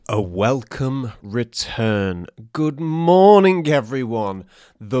A welcome return. Good morning, everyone.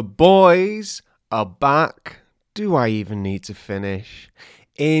 The boys are back. Do I even need to finish?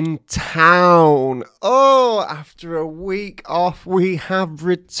 In town. Oh, after a week off, we have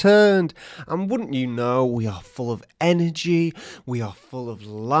returned. And wouldn't you know, we are full of energy. We are full of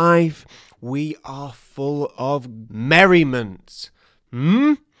life. We are full of merriment.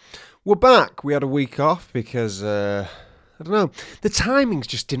 We're back. We had a week off because, I don't know, the timings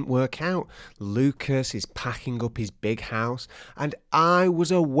just didn't work out. Lucas is packing up his big house, and I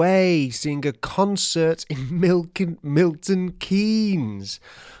was away seeing a concert in Milton Keynes.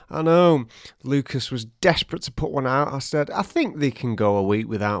 I know, Lucas was desperate to put one out. I said, I think they can go a week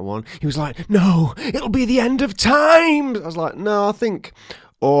without one. He was like, no, it'll be the end of time. I was like, no, I think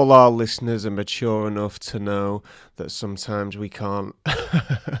all our listeners are mature enough to know that sometimes we can't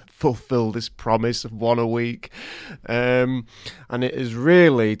fulfill this promise of one a week. And it has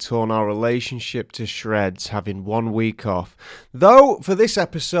really torn our relationship to shreds having 1 week off. Though, for this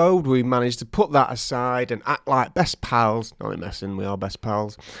episode, we managed to put that aside and act like best pals. Not messing, we are best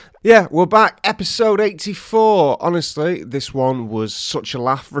pals. Yeah, we're back. Episode 84. Honestly, this one was such a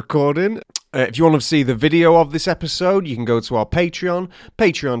laugh recording. If you want to see the video of this episode, you can go to our Patreon,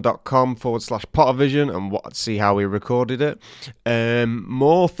 patreon.com/Pottervision, and see how we recorded it.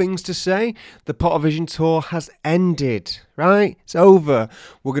 More things to say. The Pottervision tour has ended, right? It's over.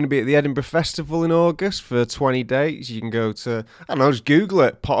 We're going to be at the Edinburgh Festival in August for 20 days. You can go to, I don't know, just Google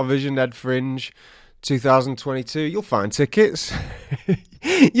it, Pottervision Ed Fringe 2022. You'll find tickets.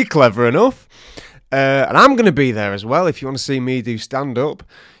 You're clever enough. And I'm going to be there as well. If you want to see me do stand-up,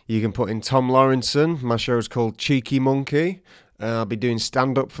 you can put in Tom Lawrenson. My show is called Cheeky Monkey. I'll be doing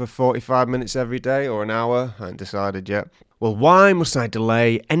stand-up for 45 minutes every day or an hour. I haven't decided yet. Well, why must I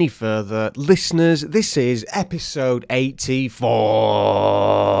delay any further? Listeners, this is episode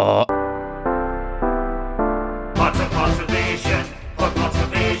 84. Pottervision,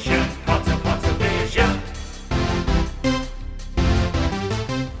 Pottervision, Pottervision.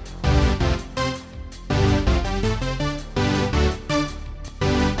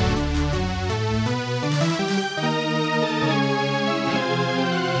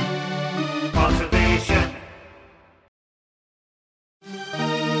 Pottervision.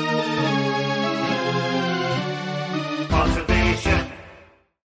 Pottervision.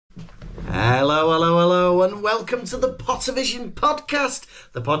 Hello, and welcome to the Pottervision podcast,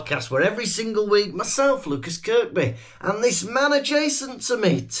 the podcast where every single week, myself, Lucas Kirkby, and this man adjacent to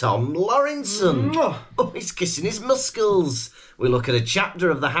me, Tom Lawrenson, he's kissing his muscles. We look at a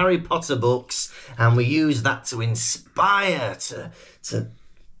chapter of the Harry Potter books, and we use that to inspire, to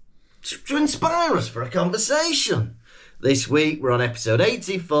inspire us for a conversation. This week, we're on episode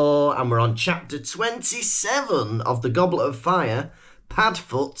 84, and we're on chapter 27 of The Goblet of Fire,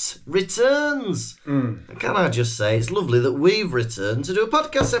 Padfoot Returns. And can I just say, it's lovely that we've returned to do a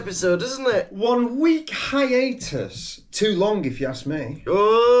podcast episode, isn't it? 1 week hiatus. Too long, if you ask me.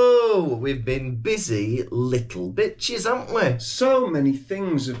 Oh, we've been busy little bitches, haven't we? So many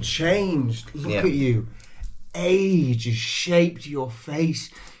things have changed. Look at you. Age has shaped your face.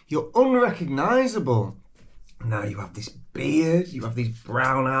 You're unrecognisable. Now you have this beard, you have these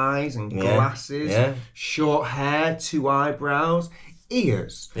brown eyes and glasses, short hair, 2 eyebrows,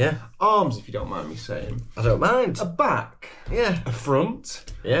 ears, arms, if you don't mind me saying. I don't mind. A back, a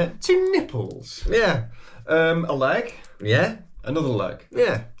front, 2 nipples, a leg, another leg,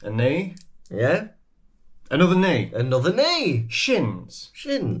 a knee, another knee, shins,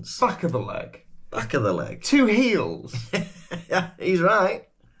 back of the leg, 2 heels, Yeah, he's right.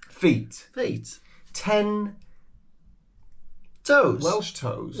 feet, 10 toes, Welsh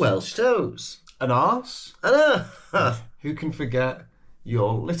toes, an arse. I know. Who can forget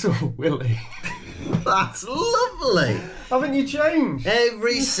your little Willie? That's lovely. Haven't you changed?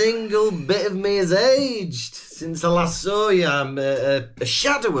 Every single bit of me has aged since I last saw you. I'm a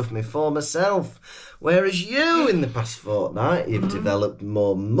shadow of my former self. Whereas you, in the past fortnight, you've developed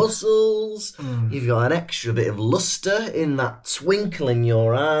more muscles, you've got an extra bit of lustre in that twinkle in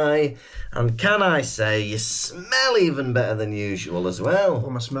your eye, and can I say, you smell even better than usual as well. What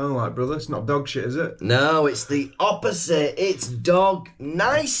am I smelling like, brother? It's not dog shit, is it? No, it's the opposite. It's dog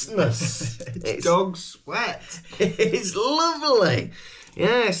niceness. It's dog sweat. It's lovely.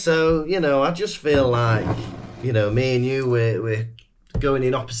 Yeah, so, I just feel like, me and you, we're going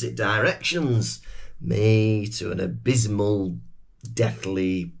in opposite directions. Me to an abysmal,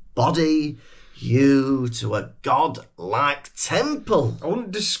 deathly body. You to a god-like temple. I wouldn't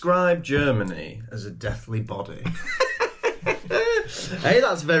describe Germany as a deathly body. Hey,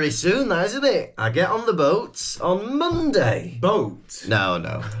 that's very soon, that, isn't it? I get on the boat on Monday. Boat? No.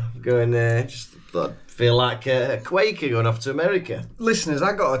 I'm going, just thought, feel like a Quaker going off to America. Listeners,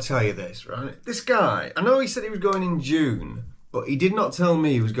 I got to tell you this, right? This guy, I know he said he was going in June, but he did not tell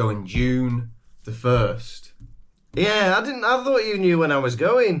me he was going June the 1st. Yeah, I thought you knew when I was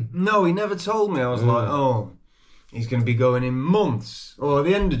going. No, he never told me. I was like, oh, he's going to be going in months, or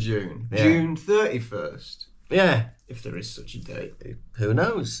the end of June. Yeah. June 31st. Yeah. If there is such a date. Who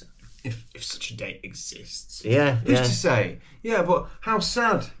knows? If such a date exists. Yeah. Who's to say? Yeah, but how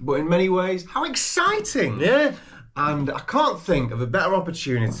sad. But in many ways, how exciting. Yeah. And I can't think of a better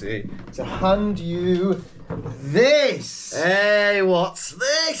opportunity to hand you this. Hey, what's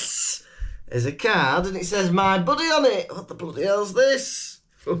this? There's a card and it says my buddy on it. What the bloody hell's this?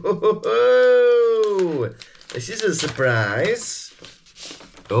 This is a surprise.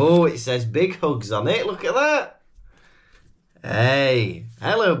 Oh, it says big hugs on it. Look at that. Hey,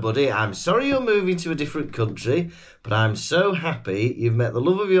 hello buddy. I'm sorry you're moving to a different country, but I'm so happy you've met the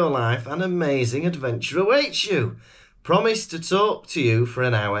love of your life and amazing adventure awaits you. Promise to talk to you for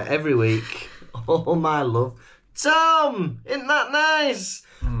an hour every week. All my love. Tom, isn't that nice?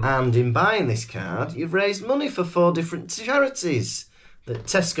 And in buying this card, you've raised money for 4 different charities that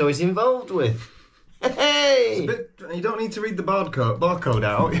Tesco is involved with. Hey! You don't need to read the barcode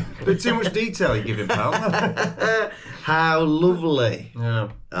out. A bit too much detail you're giving, pal. How lovely. Yeah.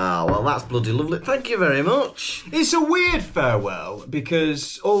 Oh, well, that's bloody lovely. Thank you very much. It's a weird farewell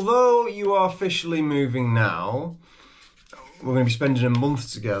because although you are officially moving now, we're going to be spending a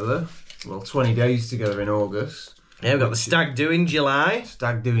month together. Well, 20 days together in August. Yeah, we've got the stag do in July.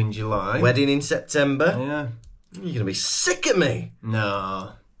 Stag do in July. Wedding in September. Yeah. You're going to be sick of me.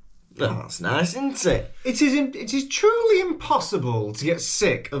 No. Oh, that's nice, isn't it? It is truly impossible to get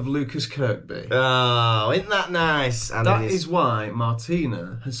sick of Lucas Kirkby. Oh, isn't that nice? And That it is why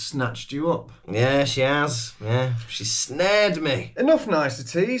Martina has snatched you up. Yeah, she has. Yeah, she snared me. Enough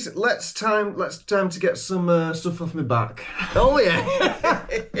niceties. Let's time to get some stuff off my back. Oh, yeah.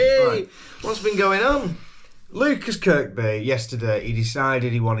 Hey, Right. What's been going on? Lucas Kirkby, yesterday, he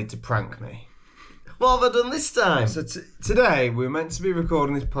decided he wanted to prank me. What have I done this time? So today, we were meant to be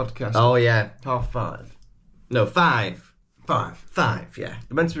recording this podcast Oh, yeah. at 5:30. No, 5. 5. 5, yeah.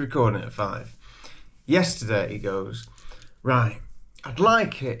 We're meant to be recording it at 5. Yesterday, he goes, right, I'd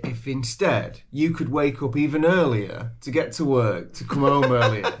like it if instead you could wake up even earlier to get to work, to come home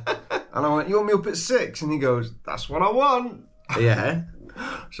earlier. And I went, you want me up at 6? And he goes, that's what I want. Yeah.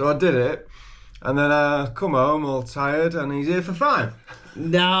 So I did it. And then I come home all tired and he's here for 5.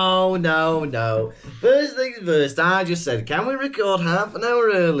 No. First things first, I just said, can we record half an hour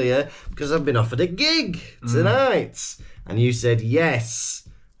earlier? Because I've been offered a gig tonight. And you said yes.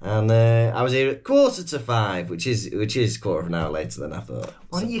 And I was here at 5:15, which is quarter of an hour later than I thought.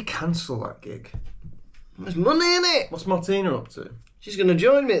 Why don't you cancel that gig? There's money in it. What's Martina up to? She's going to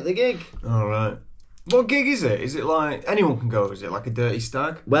join me at the gig. All right. What gig is it? Is it like anyone can go? Is it like a dirty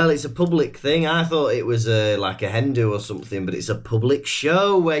stag? Well, it's a public thing. I thought it was like a hen do or something, but it's a public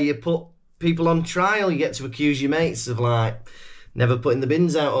show where you put people on trial. You get to accuse your mates of like never putting the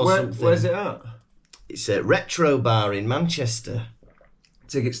bins out or something. Where's it at? It's a retro bar in Manchester.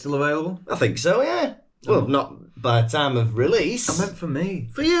 Tickets still available? I think so, yeah. Well, not by time of release. I meant for me.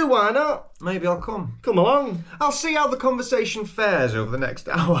 For you, why not? Maybe I'll come. Come along. I'll see how the conversation fares over the next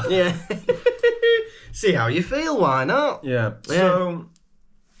hour. Yeah. See how you feel, why not? Yeah. So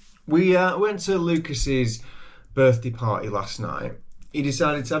we went to Lucas's birthday party last night. He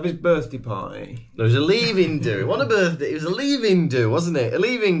decided to have his birthday party. There was a leaving do. What a birthday. It was a leaving do, wasn't it? A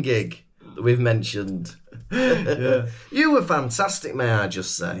leaving gig that we've mentioned. Yeah. You were fantastic, may I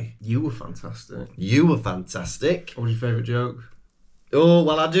just say. You were fantastic. You were fantastic. What was your favourite joke? Oh,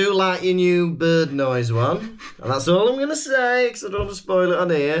 well, I do like your new bird noise one. And that's all I'm going to say, because I don't want to spoil it on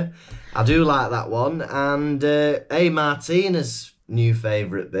here. I do like that one. And, hey, Martina's new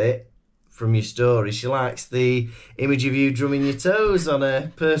favourite bit from your story, she likes the image of you drumming your toes on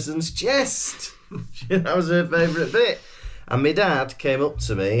a person's chest. That was her favourite bit. And my dad came up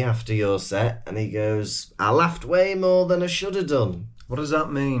to me after your set and he goes, I laughed way more than I should have done. What does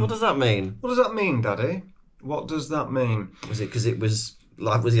that mean? What does that mean? What does that mean, Daddy? What does that mean? Was it because it was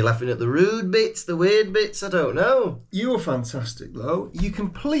like, was he laughing at the rude bits, the weird bits? I don't know. You were fantastic, though. You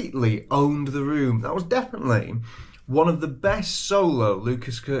completely owned the room. That was definitely one of the best solo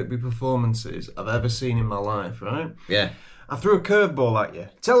Lucas Kirkby performances I've ever seen in my life, right? Yeah. I threw a curveball at you.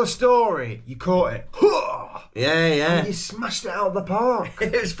 Tell a story. You caught it. Yeah. And you smashed it out of the park.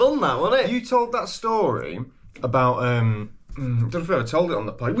 It was fun, that, wasn't it? You told that story about I don't know if I ever told it on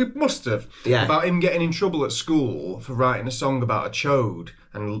the pod. We must have. Yeah. About him getting in trouble at school for writing a song about a chode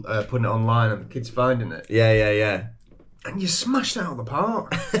and putting it online and the kids finding it. Yeah. And you smashed it out of the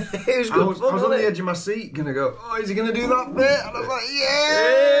park. It was good fun, I was on wasn't the it? edge of my seat going to go, oh, is he going to do that bit? And I was like,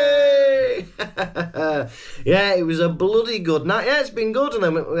 yeah! Hey! Yeah, it was a bloody good night. Yeah, it's been good. And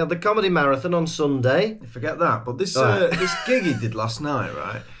then we had the comedy marathon on Sunday. Forget that. But this Right. this gig he did last night,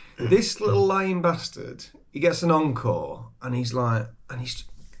 right? This little lying bastard, he gets an encore and he's like, and he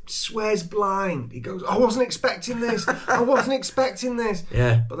swears blind. He goes, I wasn't expecting this. I wasn't expecting this.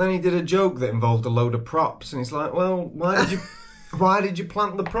 Yeah. But then he did a joke that involved a load of props, and he's like, well, why did you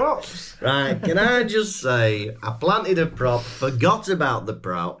plant the props? Right, can I just say, I planted a prop, forgot about the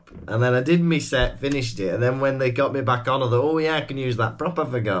prop, and then I did my set, finished it, and then when they got me back on, I thought, oh yeah, I can use that prop I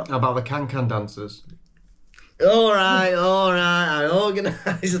forgot. How about the can dancers? All right, I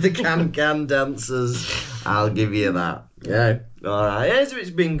organised the can dancers. I'll give you that. Yeah, all right. Yeah, so it's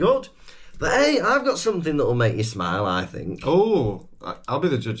been good. But hey, I've got something that will make you smile, I think. Oh, I'll be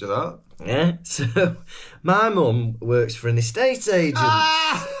the judge of that. Yeah, so my mum works for an estate agent.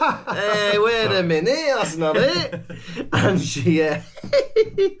 Hey, wait a minute, that's not it. And she,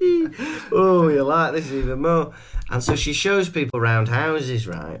 oh, you like this even more. And so she shows people around houses,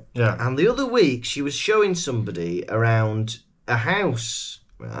 right? Yeah. And the other week, she was showing somebody around a house,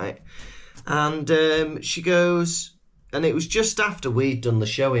 right? And she goes, and it was just after we'd done the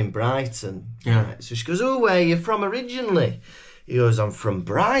show in Brighton. Yeah. Right? So she goes, oh, where are you from originally? He goes, I'm from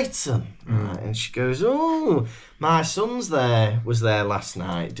Brighton. Right? And she goes, oh, my son's was there last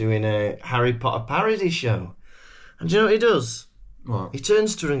night doing a Harry Potter parody show. And do you know what he does? What? He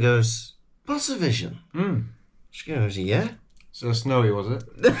turns to her and goes, Pottervision? She goes, yeah. So snowy, was it?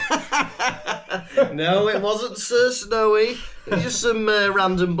 No, it wasn't Sir Snowy. It was just some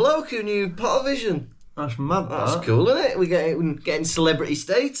random bloke who knew Pottervision. That's mad, That's that. cool, isn't it? We're getting celebrity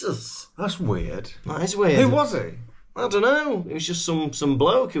status. That's weird. That is weird. Who was he? I don't know. It was just some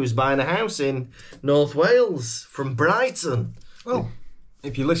bloke who was buying a house in North Wales from Brighton. Well,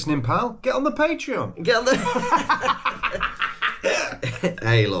 if you're listening, pal, get on the Patreon. Get on the...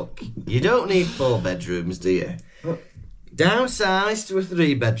 Hey, look, you don't need 4 bedrooms, do you? Downsize to a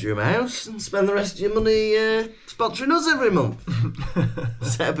 3-bedroom house and spend the rest of your money sponsoring us every month.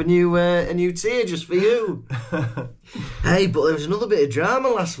 Set up a new tier just for you. Hey, but there was another bit of drama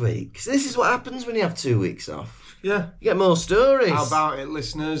last week. 'Cause this is what happens when you have 2 weeks off. Yeah. You get more stories. How about it,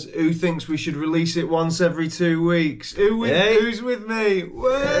 listeners? Who thinks we should release it once every 2 weeks? Hey. Who's with me?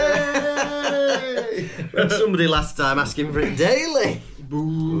 Way! We had somebody last time asking for it daily.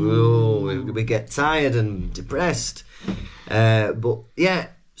 Oh, we get tired and depressed. But yeah,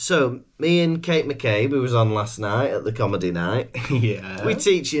 so me and Kate McCabe, who was on last night at the comedy night, Yeah. we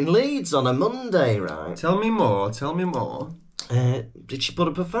teach in Leeds on a Monday, right? Tell me more. Did she put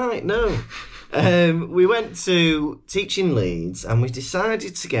up a fight? No. We went to teach in Leeds and we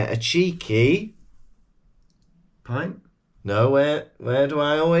decided to get a cheeky... Pint? No, where do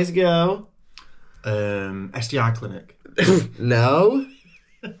I always go? STI clinic. No.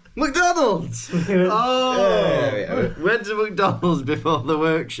 McDonald's! Oh! Yeah. We went to McDonald's before the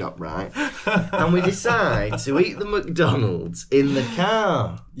workshop, right? And we decide to eat the McDonald's in the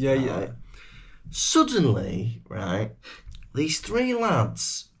car. Yeah, right? yeah. Suddenly, right, these 3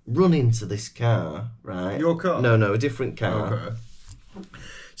 lads run into this car, right? Your car? No, a different car. Okay.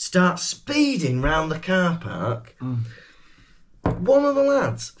 Start speeding round the car park. One of the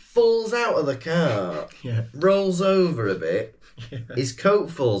lads falls out of the car, Yeah. rolls over a bit, his coat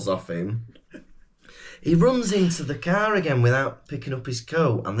falls off him. He runs into the car again without picking up his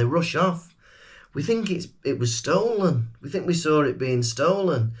coat and they rush off. We think it was stolen. We think we saw it being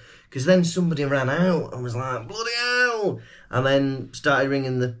stolen. Because then somebody ran out and was like, bloody hell! And then started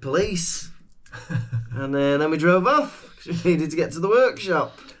ringing the police. And then we drove off because we needed to get to the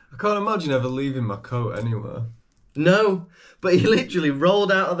workshop. I can't imagine ever leaving my coat anywhere. No, but he literally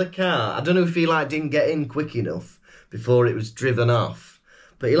rolled out of the car. I don't know if he didn't get in quick enough before it was driven off.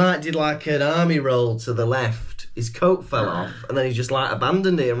 But he did an army roll to the left. His coat fell off and then he just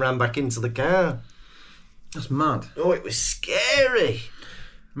abandoned it and ran back into the car. That's mad. Oh, it was scary.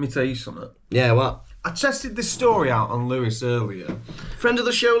 Let me tell you something. Yeah, what? I tested this story out on Lewis earlier. Friend of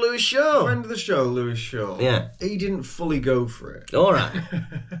the show, Lewis Shaw. Friend of the show, Lewis Shaw. Yeah. He didn't fully go for it. All right.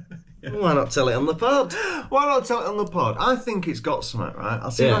 Why not tell it on the pod? Why not tell it on the pod? I think it's got something, right?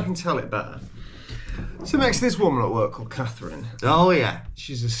 I'll see if Yeah. I can tell it better. So next to this woman at work called Catherine. Oh, yeah.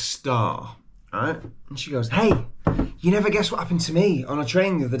 She's a star, right? And she goes, hey, you never guess what happened to me on a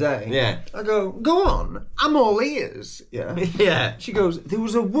train the other day. Yeah. I go, go on, I'm all ears. Yeah. Yeah. She goes, there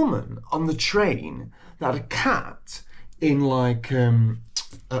was a woman on the train that had a cat in like a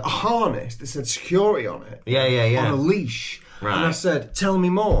harness that said security on it. Yeah, yeah, yeah. On a leash. Right. And I said, tell me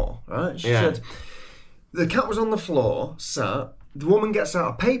more, right? She Yeah. said, the cat was on the floor, sat. The woman gets out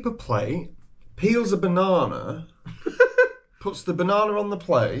a paper plate, peels a banana, puts the banana on the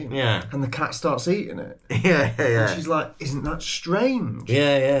plate, Yeah. and the cat starts eating it. Yeah, yeah. And she's like, isn't that strange?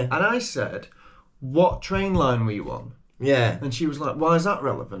 Yeah, yeah. And I said, what train line were you on? Yeah. And she was like, why is that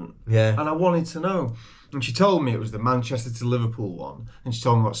relevant? Yeah. And I wanted to know. And she told me it was the Manchester to Liverpool one. And she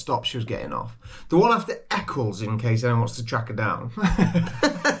told me what stop she was getting off. The one after Eccles, in case anyone wants to track her down.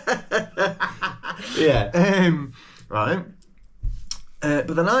 Yeah. Right. But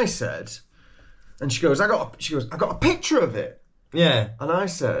then I said, and she goes, I got a picture of it. Yeah. And I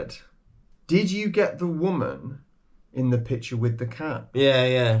said, did you get the woman in the picture with the cat? Yeah,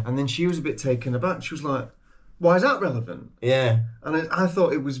 yeah. And then she was a bit taken aback. She was like, why is that relevant? Yeah. And I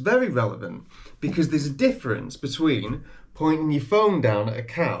thought it was very relevant because there's a difference between pointing your phone down at a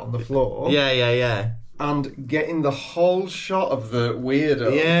cat on the floor Yeah, yeah, yeah. and getting the whole shot of the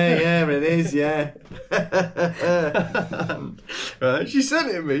weirdo. Yeah, yeah, it is, yeah. Right? She sent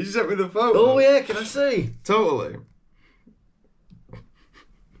it to me. She sent me the photo. Oh, yeah, can I see? Totally.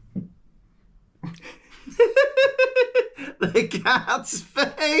 The cat's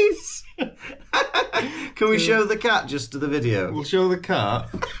face. Can we show the cat just to the video? We'll show the cat.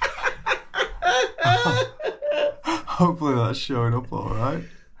 Hopefully that's showing up all right.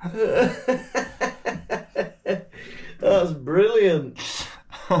 That's brilliant.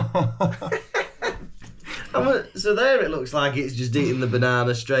 So there it looks like it's just eating the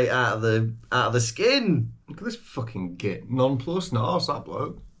banana straight out of the skin. Look at this fucking git. Nonplus, no, arse that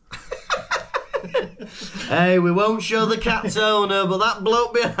bloke. Hey, we won't show the cat's owner, but that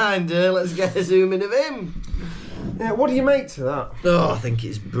bloke behind her, let's get a zoom in of him. Yeah, what do you make to that? Oh, I think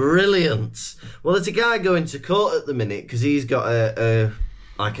it's brilliant. Well, there's a guy going to court at the minute because he's got a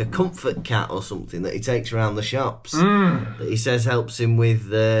comfort cat or something that he takes around the shops that he says helps him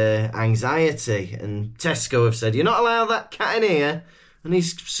with anxiety. And Tesco have said, you're not allowed that cat in here. And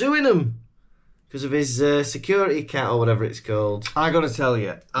he's suing them because of his security cat or whatever it's called. I got to tell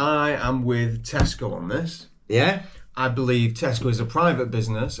you, I am with Tesco on this. Yeah? I believe Tesco is a private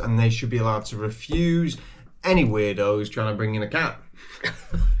business and they should be allowed to refuse any weirdos trying to bring in a cat.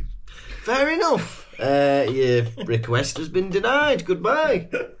 Fair enough. Your request has been denied. Goodbye.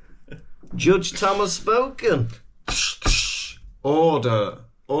 Judge Tom has spoken. Order.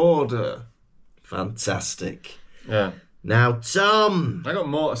 Order. Fantastic. Yeah. Now, Tom. I got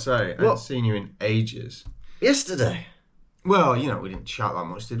more to say. I haven't What? seen you in ages. Yesterday. Well, you know, we didn't chat that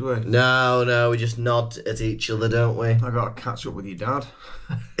much, did we? No, we just nod at each other, don't we? I got to catch up with your dad.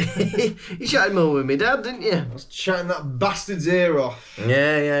 You chatted more with me dad, didn't you? I was chatting that bastard's ear off.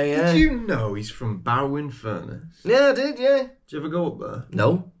 Yeah. Did you know he's from Barwon-Furness? Yeah, I did, yeah. Did you ever go up there?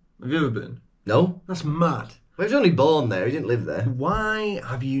 No. Have you ever been? No. That's mad. Well, he was only born there, he didn't live there. Why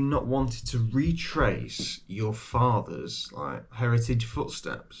have you not wanted to retrace your father's heritage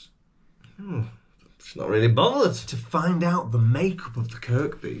footsteps? Just not really bothered. To find out the makeup of the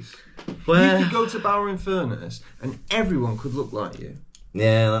Kirkbys. Well, You could go to Barwon-Furness and everyone could look like you.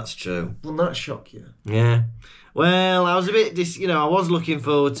 yeah, that's true. Wouldn't that shock you? Yeah. Well, I was a bit, I was looking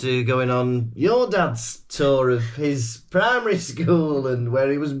forward to going on your dad's tour of his primary school and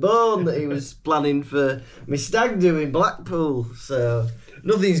where he was born, that he was planning for my stag do in Blackpool. So,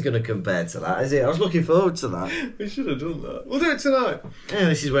 nothing's going to compare to that, is it? I was looking forward to that. We should have done that. We'll do it tonight. Yeah,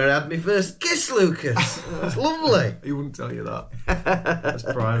 this is where I had my first kiss, Lucas. That's lovely. He wouldn't tell you that. That's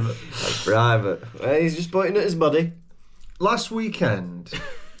private. That's private. Well, he's just pointing at his body. Last weekend,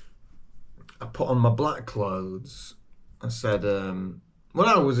 I put on my black clothes. I said, when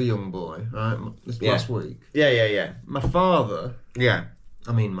I was a young boy, right, last week, Yeah. my father, Yeah.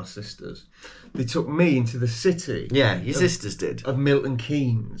 I mean my sisters, they took me into the city Yeah, your sisters did. of Milton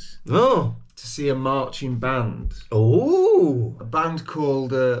Keynes Oh. to see a marching band. Oh. A band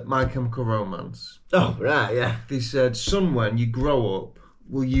called My Chemical Romance. Oh, right, yeah. They said, son, when you grow up,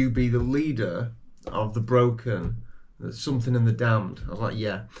 will you be the leader of the Broken, the Something and the Damned? I was like,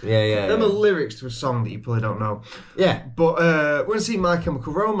 yeah. Yeah. Them are lyrics to a song that you probably don't know. Yeah. But went to see My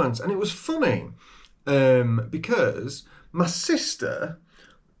Chemical Romance, and it was funny because my sister,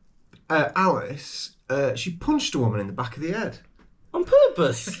 Alice, she punched a woman in the back of the head. On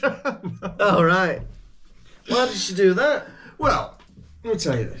purpose? Oh, right. Why did she do that? Well, let me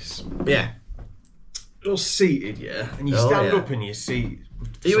tell you this. Yeah. You're seated, yeah, and you Oh, stand yeah. up in your seat.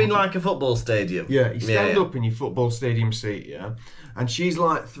 Are you in like a football stadium? Yeah, you stand Yeah. up in your football stadium seat, yeah, and she's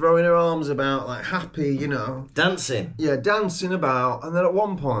like throwing her arms about, like happy, you know. Dancing? Yeah, dancing about, and then at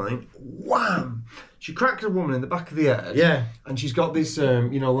one point, wham, She cracked a woman in the back of the head. Yeah. And she's got this,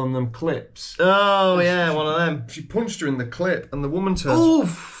 one of them clips. Oh, yeah, one of them. She punched her in the clip, and the woman turns.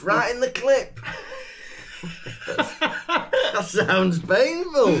 Oof, right in the clip. That sounds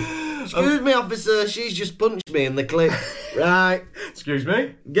painful. Excuse me, officer, she's just punched me in the clip. Right. Excuse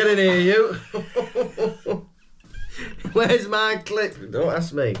me? Get in here, you. Where's my clip? Don't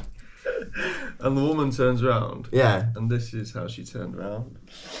ask me. And the woman turns around. Yeah. And this is how she turned around.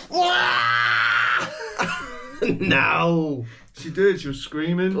 No. She did. She was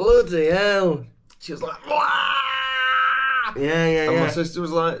screaming. Bloody hell. She was like, yeah. And my sister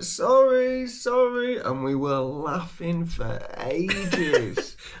was like, sorry. And we were laughing for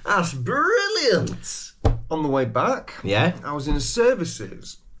ages. That's brilliant. On the way back, Yeah. I was in a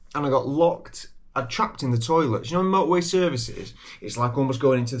services and I got locked. I trapped in the toilets. You know, in motorway services, it's like almost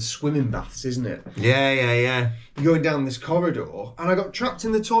going into the swimming baths, isn't it? Yeah. You're going down this corridor, and I got trapped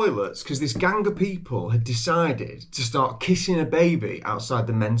in the toilets because this gang of people had decided to start kissing a baby outside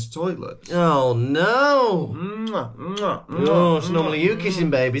the men's toilets. Oh, no. Oh, it's normally you kissing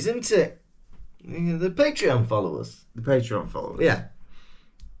babies, isn't it? The Patreon followers. The Patreon followers. Yeah.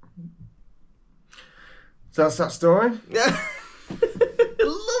 So that's that story. Yeah.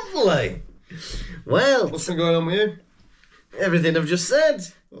 Lovely. Well, What's been going on with you? everything I've just said.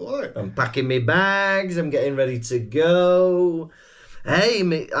 What? I'm packing my bags. I'm getting ready to go.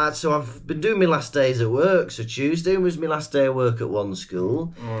 Hey, so I've been doing my last days at work. So Tuesday was my last day of work at one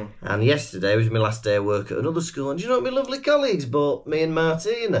school. And yesterday was my last day of work at another school. And do you know what my lovely colleagues bought me and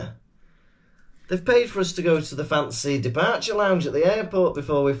Martina? They've paid for us to go to the fancy departure lounge at the airport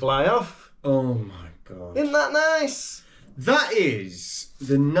before we fly off. Oh my God. Isn't that nice? That is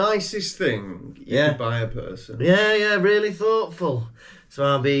the nicest thing you could buy a person. Yeah, really thoughtful. So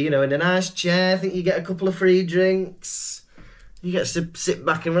I'll be, in a nice chair. I think you get a couple of free drinks. You get to sit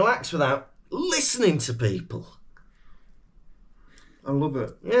back and relax without listening to people. I love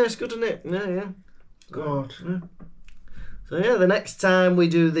it. Yeah, it's good, isn't it? Yeah. God. Yeah. So yeah, the next time we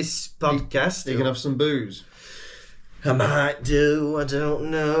do this podcast... You can have some booze. I might do, I don't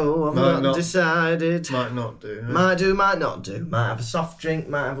know, I've not decided. Might not do. Huh? Might do, might not do. Might have a soft drink,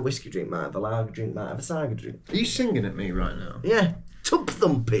 might have a whiskey drink, might have a lager drink, might have a cider drink. Are you singing at me right now? Yeah, Tub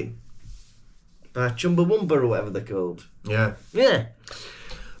Thumping by Chumbawamba or whatever they're called. Yeah. Yeah.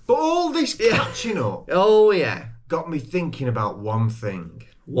 But all this catching up Oh yeah. got me thinking about one thing.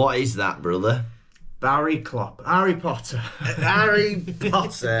 What is that, brother? Harry Potter. Harry Potter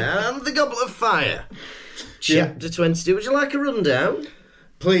and the Goblet of Fire. Chapter 22. Would you like a rundown?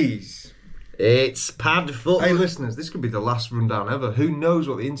 Please. It's Padfoot. Hey, listeners, this could be the last rundown ever. Who knows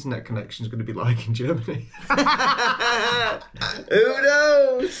what the internet connection is going to be like in Germany? Who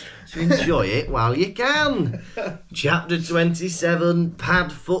knows? So enjoy it while you can. Chapter 27,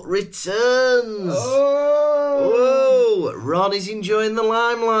 Padfoot Returns. Oh! Whoa! Ron is enjoying the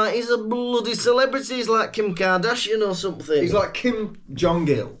limelight. He's a bloody celebrity. He's like Kim Kardashian or something. He's like Kim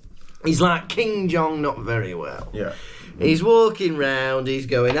Jong-il. He's like King Jong, not very well. Yeah. He's walking round, he's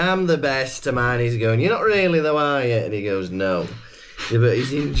going, I'm the best. To mine, he's going, you're not really though, are you? And he goes, no. Yeah, but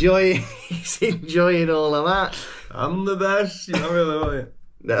he's enjoying all of that. I'm the best. You're not really, are you?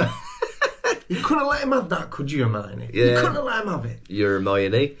 No. You couldn't have let him have that, could you, Hermione? Yeah. You couldn't have let him have it. You're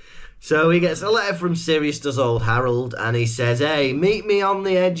Hermione. So he gets a letter from Sirius does old Harold, and he says, hey, meet me on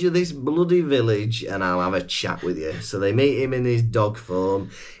the edge of this bloody village and I'll have a chat with you. So they meet him in his dog form.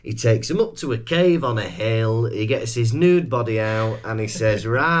 He takes him up to a cave on a hill. He gets his nude body out and he says,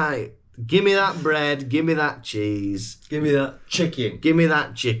 right, give me that bread, give me that cheese. Give me that chicken. Give me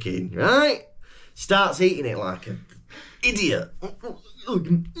that chicken, right? Starts eating it like an idiot.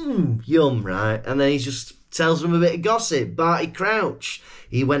 Yum, right? And then he just tells them a bit of gossip. Barty Crouch,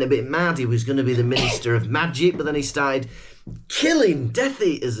 he went a bit mad. He was going to be the Minister of Magic, but then he started killing Death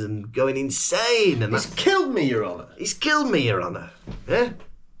Eaters and going insane. And He's killed me, Your Honour. he's killed me, Your Honour. Yeah?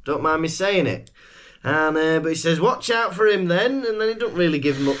 Don't mind me saying it. And but he says, watch out for him then, and then he don't really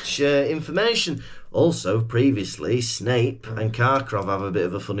give much information. Also, previously, Snape and Karkaroff have a bit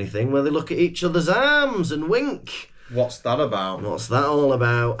of a funny thing where they look at each other's arms and wink. What's that about? What's that all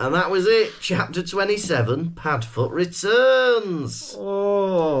about? And that was it. Chapter 27, Padfoot Returns.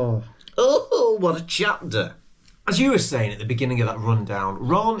 Oh. Oh, what a chapter. As you were saying at the beginning of that rundown,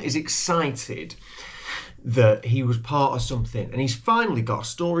 Ron is excited that he was part of something and he's finally got a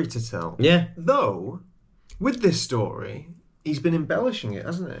story to tell. Yeah. Though, with this story, he's been embellishing it,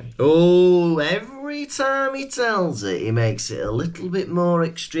 hasn't he? Oh, every time he tells it, he makes it a little bit more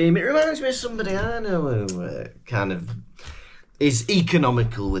extreme. It reminds me of somebody I know who kind of is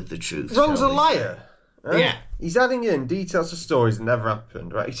economical with the truth. Ron's a shall we say. liar. Yeah. He's adding in details of stories that never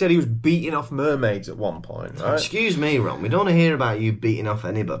happened, right? He said he was beating off mermaids at one point, right? Excuse me, Ron. We don't want to hear about you beating off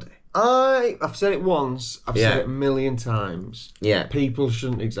anybody. I've said it once. I've Yeah. said it a million times. Yeah. People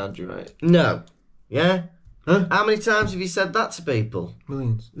shouldn't exaggerate. No. Yeah? Huh? How many times have you said that to people?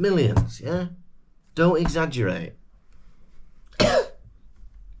 Millions. Millions, yeah? Don't exaggerate.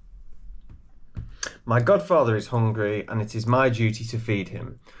 My godfather is hungry, and it is my duty to feed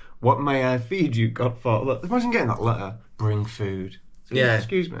him. What may I feed you, godfather? Imagine getting that letter. Bring food. Yeah.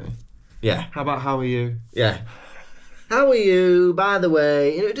 Excuse me. Yeah. How about how are you? Yeah. How are you, by the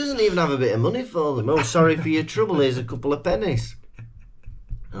way? You know, it doesn't even have a bit of money for them. Oh, sorry for your trouble. Here's a couple of pennies.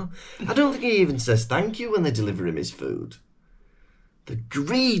 Oh, I don't think he even says thank you when they deliver him his food. The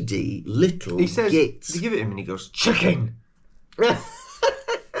greedy little He says, git. they give it him and he goes, chicken!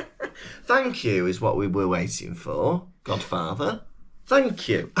 Thank you is what we were waiting for, Godfather. Thank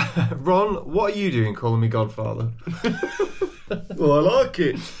you. Ron, what are you doing calling me godfather? Well, I like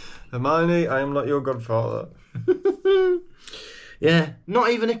it. Hermione, I am not your godfather. Yeah, not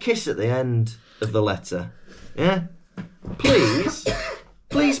even a kiss at the end of the letter. Yeah? Please,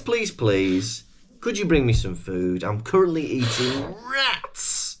 please, could you bring me some food? I'm currently eating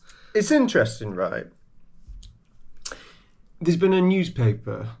rats. It's interesting, right? There's been a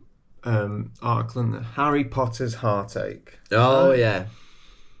newspaper article in there. Harry Potter's Heartache. Oh, yeah.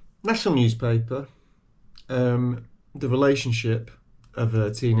 National newspaper. The relationship of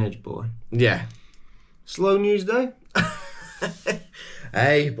a teenage boy. Yeah. Slow news day.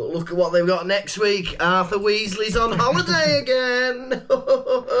 Hey, but look at what they've got next week. Arthur Weasley's on holiday again.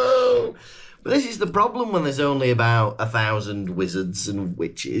 But this is the problem when there's only about 1,000 wizards and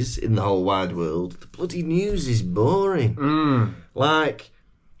witches in the whole wide world. The bloody news is boring. Like,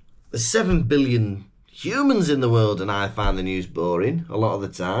 there's 7 billion humans in the world and I find the news boring a lot of the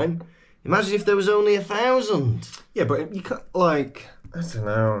time. Imagine if there was only 1,000. Yeah, but you can't, like, I don't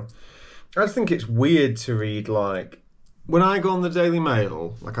know. I just think it's weird to read, like, when I go on the Daily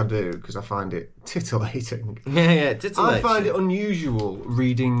Mail, like I do, because I find it titillating. Yeah, titillation. I find it unusual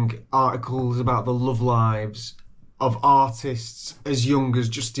reading articles about the love lives of artists as young as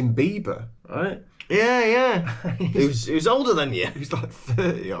Justin Bieber, right? Yeah. He was older than you. He's like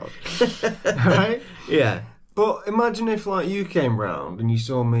 30 odd, right? Yeah. But imagine if, like, you came round and you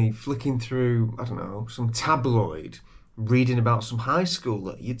saw me flicking through, I don't know, some tabloid, reading about some high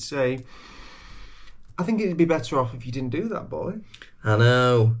schooler. You'd say, I think it'd be better off if you didn't do that, boy. I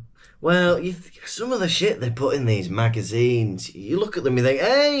know. Well, some of the shit they put in these magazines, you look at them and you think,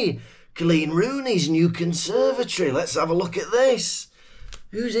 hey, Colleen Rooney's new conservatory, let's have a look at this.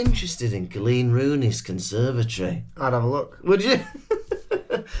 Who's interested in Colleen Rooney's conservatory? I'd have a look. Would you?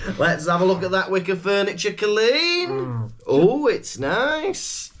 Let's have a look at that wicker furniture, Colleen. Oh, it's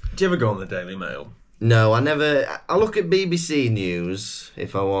nice. Do you ever go on the Daily Mail? No, I never. I look at BBC News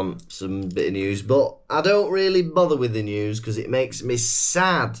if I want some bit of news, but I don't really bother with the news because it makes me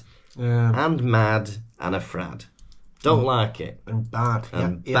sad and mad and afraid. Don't like it. And bad.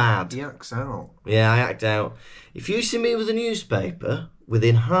 And bad. He acts out. Yeah, I act out. If you see me with a newspaper,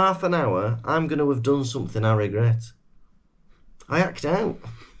 within half an hour, I'm going to have done something I regret. I act out.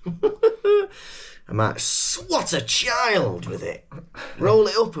 I might swat a child with it. Roll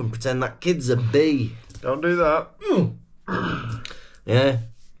it up and pretend that kid's a bee. Don't do that. Yeah.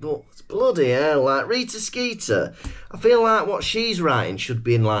 But it's bloody hell. Like Rita Skeeter, I feel like what she's writing should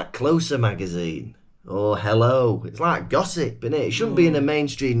be in like Closer magazine. Or Hello. It's like gossip, isn't it? It shouldn't be in a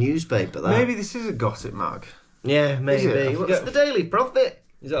mainstream newspaper, that. Maybe this is a gossip mag. Yeah, maybe. Is it? I What's forget. the Daily Prophet?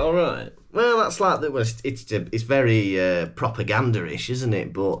 Is that all right? Well, that's like that. Well, it's very propaganda-ish, isn't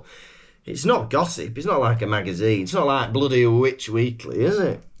it? But it's not gossip. It's not like a magazine. It's not like bloody Witch Weekly, is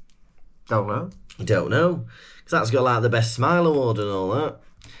it? Don't know. I don't know. Because that's got like the Best Smile Award and all that.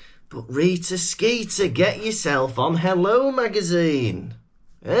 But Rita Skeeter, get yourself on Hello magazine.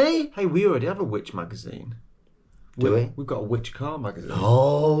 Eh? Hey, we already have a witch magazine. Do we? We've got a witch car magazine.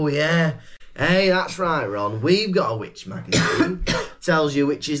 Oh, yeah. Hey, that's right, Ron. We've got a witch magazine. Tells you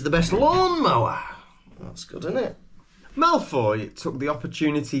which is the best lawnmower. That's good, isn't it? Malfoy took the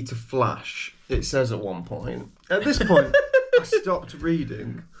opportunity to flash, it says at one point. At this point, I stopped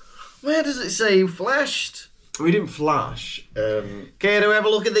reading. Where does it say you flashed? We didn't flash. Care to have a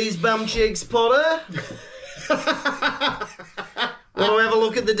look at these bum cheeks, Potter? Want to have a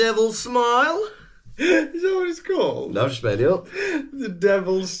look at the devil's smile? Is that what it's called? No, I've just made it up. The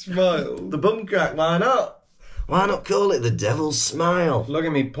devil's smile. The bum crack, why not? Why not call it the devil's smile? Look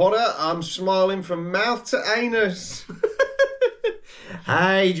at me, Potter. I'm smiling from mouth to anus.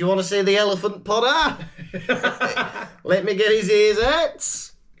 Hey, do you want to see the elephant, Potter? Let me get his ears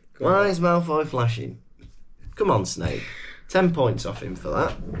out. Why is Malfoy flashing? Come on, Snape. 10 points off him for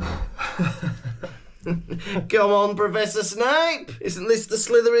that. Come on, Professor Snape. Isn't this the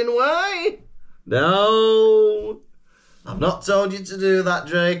Slytherin way? No. I've not told you to do that,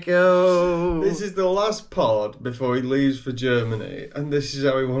 Draco. This is the last pod before he leaves for Germany, and this is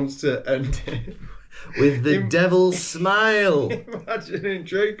how he wants to end it. With the devil's smile. Imagining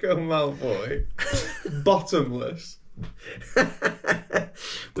Draco Malfoy bottomless.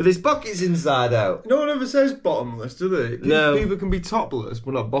 With his pockets inside out. No one ever says bottomless, do they? No. People can be topless,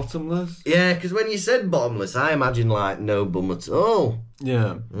 but not bottomless. Yeah, because when you said bottomless, I imagine like no bum at all.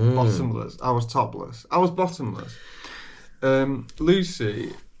 Yeah, bottomless. I was topless. I was bottomless.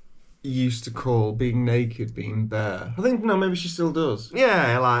 Lucy used to call being naked being bare. I think, no, maybe she still does.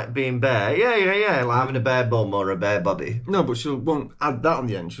 Yeah, like being bare. Yeah. Like having a bare bum or a bare body. No, but she won't add that on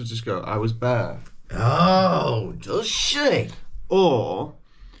the end. She'll just go, I was bare. Oh, does she? Or,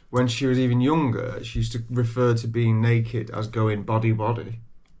 when she was even younger, she used to refer to being naked as going body.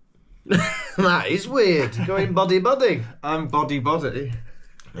 That is weird. Going body. I'm body.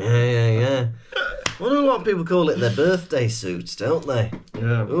 Yeah. Well, a lot of people call it their birthday suits, don't they?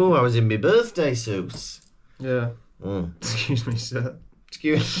 Yeah. Oh, I was in my birthday suits. Yeah. Mm. Excuse me, sir.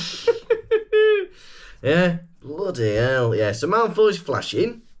 Excuse. Yeah. Bloody hell. Yeah. So Malfoy's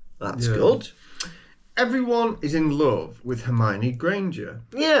flashing. That's good. Everyone is in love with Hermione Granger.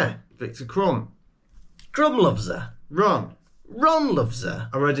 Yeah. Victor Crumb. Crumb loves her. Ron. Ron loves her.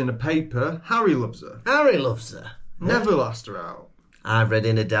 I read in a paper, Harry loves her. Harry loves her. Never asked her out. I've read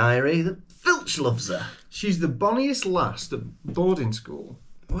in a diary that Filch loves her. She's the bonniest lass at boarding school.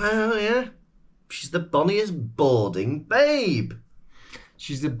 Well, yeah. She's the bonniest boarding babe.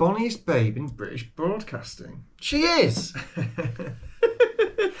 She's the bonniest babe in British broadcasting. She is.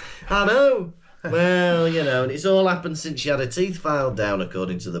 I know. Well, you know, and it's all happened since she had her teeth filed down,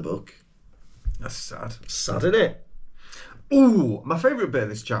 according to the book. That's sad. Sad, isn't it? Ooh, my favourite bit of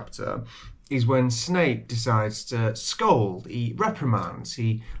this chapter is when Snape decides to scold, he reprimands,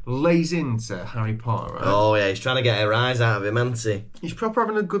 he lays into Harry Potter, right? Oh, yeah, he's trying to get her eyes out of him, hasn't he? He's proper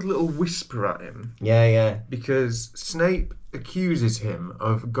having a good little whisper at him. Yeah. Because Snape accuses him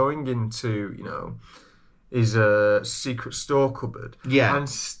of going into, his secret store cupboard. Yeah. And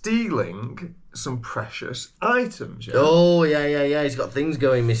stealing some precious items. Yeah? Oh, yeah. He's got things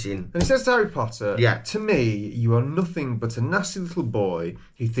going missing. And he says to Harry Potter, Yeah. To me, you are nothing but a nasty little boy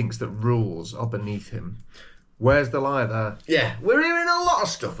who thinks that rules are beneath him. Where's the lie there? Yeah, we're hearing a lot of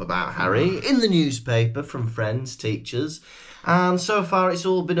stuff about Harry in the newspaper from friends, teachers, and so far it's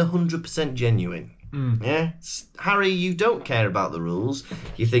all been 100% genuine. Yeah, Harry, you don't care about the rules.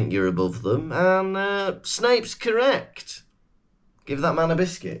 You think you're above them, and Snape's correct. Give that man a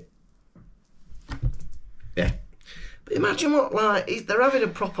biscuit. Yeah. But imagine what, they're having a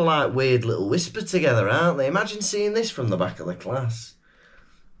proper, weird little whisper together, aren't they? Imagine seeing this from the back of the class.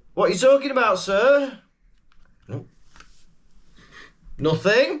 What are you talking about, sir? No.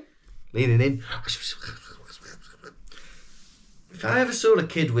 Nothing. Leaning in. If I ever saw a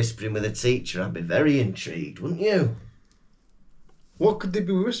kid whispering with a teacher, I'd be very intrigued, wouldn't you? What could they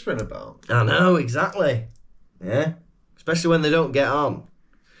be whispering about? I know, exactly. Yeah. Especially when they don't get on.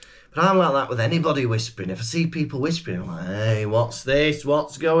 But I'm like that with anybody whispering. If I see people whispering, I'm like, hey, what's this?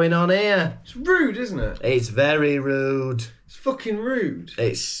 What's going on here? It's rude, isn't it? It's very rude. It's fucking rude.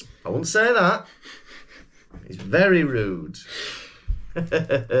 I wouldn't say that. It's very rude.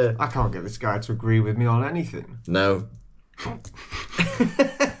 I can't get this guy to agree with me on anything. No.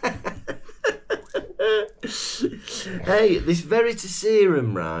 Hey, this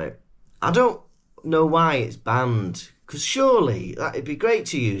Veritaserum, right? I don't know why it's banned. Because surely it'd be great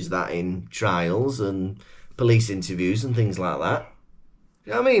to use that in trials and police interviews and things like that.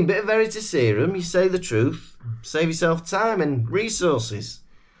 You know what I mean? Bit of Veritaserum, you say the truth, save yourself time and resources.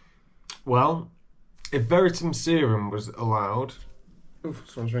 Well, if Veritum Serum was allowed... Oof,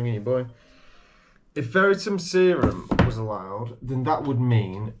 someone's ringing you, boy. If Veritum Serum was allowed, then that would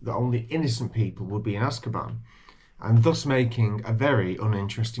mean that only innocent people would be in Azkaban, and thus making a very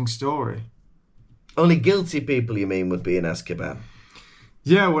uninteresting story. Only guilty people, you mean, would be in Azkaban?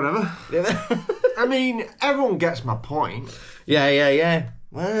 Yeah, whatever. I mean, everyone gets my point. Yeah.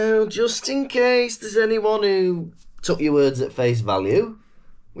 Well, just in case there's anyone who took your words at face value,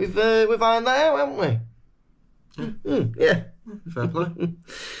 we've ironed that out, haven't we? Yeah. Fair play.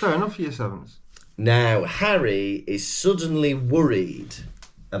 Fair enough for your sevens. Now, Harry is suddenly worried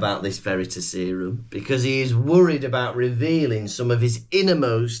about this Veritaserum because he is worried about revealing some of his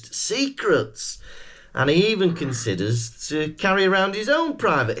innermost secrets. And he even considers to carry around his own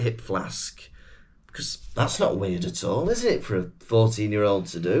private hip flask. Because that's not weird at all, is it, for a 14-year-old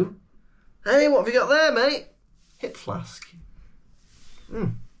to do? Hey, what have you got there, mate? hip flask.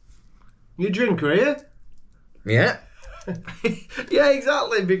 You a drinker, are you? Yeah. Yeah,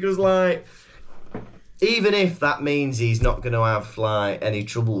 exactly, because, like, even if that means he's not going to have, like, any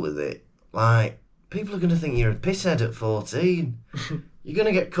trouble with it, like, people are going to think you're a pisshead at 14. You're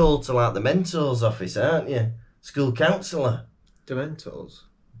going to get called to, like, the mentor's office, aren't you? School counsellor. Dementors.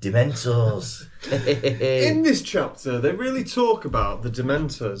 Dementors. In this chapter, they really talk about the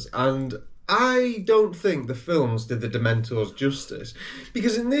Dementors, and I don't think the films did the Dementors justice,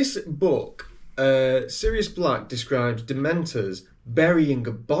 because in this book, Sirius Black describes Dementors burying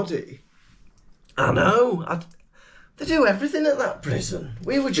a body. I know. They do everything at that prison.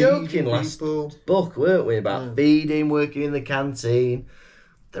 We were joking last book, weren't we, about feeding, working in the canteen.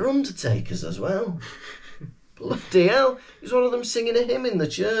 They're undertakers as well. Bloody hell. There's one of them singing a hymn in the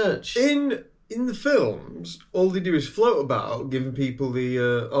church. In the films, all they do is float about, giving people the,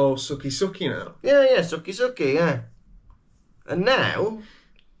 sucky sucky now. Yeah, sucky sucky, yeah. And now,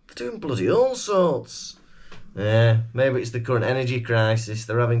 they're doing bloody all sorts. Yeah, maybe it's the current energy crisis.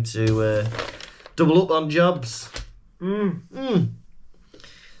 They're having to double up on jobs. Now,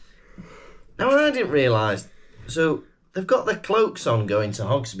 I didn't realise... So, they've got their cloaks on going to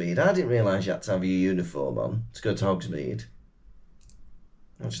Hogsmeade. I didn't realise you had to have your uniform on to go to Hogsmeade.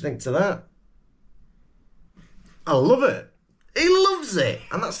 What do you think to that? I love it. He loves it.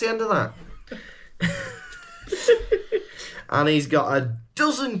 And that's the end of that. And he's got a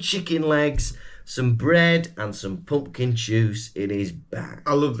dozen chicken legs, some bread and some pumpkin juice in his bag.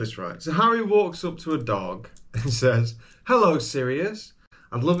 I love this, right? So Harry walks up to a dog and says, "Hello, Sirius.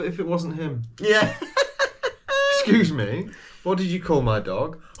 I'd love it if it wasn't him." Yeah. Excuse me, what did you call my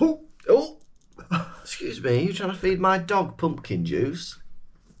dog? Oh. Excuse me, you trying to feed my dog pumpkin juice?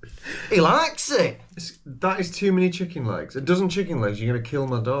 He likes it. That is too many chicken legs. A dozen chicken legs, you're going to kill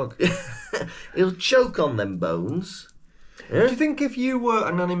my dog. He'll choke on them bones. Do you think if you were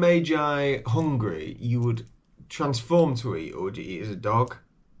an animagi hungry, you would transform to eat, or would you eat as a dog?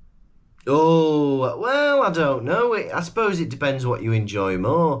 Oh, well, I don't know. I suppose it depends what you enjoy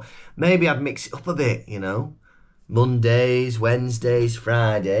more. Maybe I'd mix it up a bit, you know. Mondays, Wednesdays,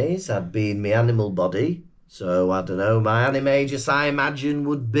 Fridays, I'd be in my animal body. So, I don't know, my animagus, I imagine,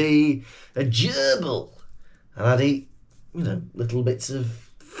 would be a gerbil. And I'd eat, you know, little bits of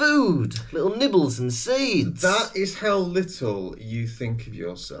food, little nibbles and seeds. That is how little you think of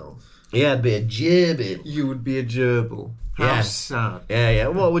yourself. Yeah, I'd be a gerbil. You would be a gerbil. How Yeah. sad. Yeah.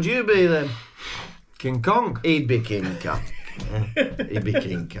 What would you be then? King Kong. He'd be King Kong. Yeah. He'd be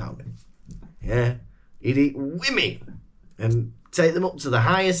King Kong. Yeah. He'd eat women and take them up to the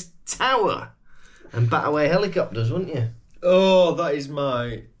highest tower and bat away helicopters, wouldn't you? Oh, that is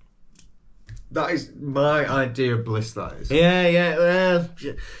my idea of bliss, that is. Yeah. Well,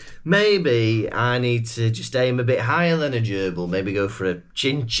 maybe I need to just aim a bit higher than a gerbil. Maybe go for a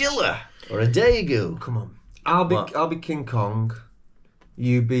chinchilla or a daegu. Come on. I'll be King Kong.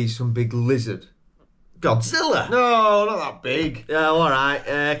 You be some big lizard. Godzilla. No, not that big. Oh, all right.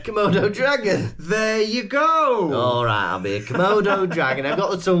 Komodo dragon. There you go. All right, I'll be a Komodo dragon. I've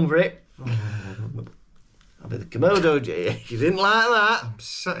got the tongue for it. I'll be the Komodo dragon. You didn't like that? I'm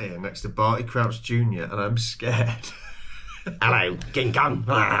sat here next to Barty Crouch Jr. and I'm scared. Hello, King Kong.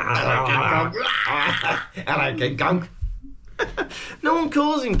 Hello, King Kong. Hello, King Kong. No one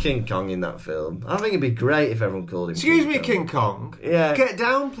calls him King Kong in that film. I think it'd be great if everyone called him Excuse King me, Kong. King Kong. Yeah. Get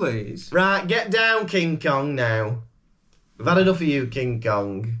down, please. Right, get down, King Kong, now. We've had enough of you, King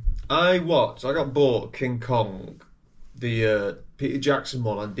Kong. I got bought King Kong, the Peter Jackson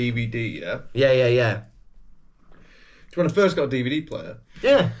one on DVD, yeah? Yeah. It's when I first got a DVD player.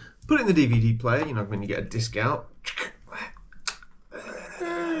 Yeah. Put it in the DVD player, you know, when you get a disc out.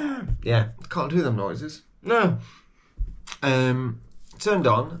 Yeah. Can't do them noises. No. Turned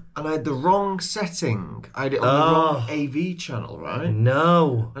on, and I had the wrong setting. I had it on the wrong AV channel, right?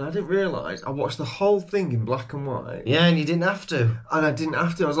 No. And I didn't realise. I watched the whole thing in black and white. Yeah, and you didn't have to. And I didn't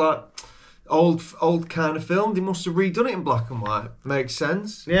have to. I was like, old kind of film. They must have redone it in black and white. Makes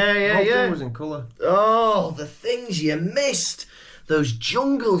sense. Yeah. The whole thing was in colour. Oh, the things you missed. Those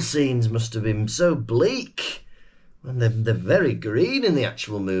jungle scenes must have been so bleak. And they're very green in the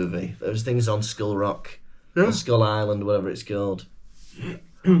actual movie. Those things on Skull Rock. Yeah. Or Skull Island, whatever it's called.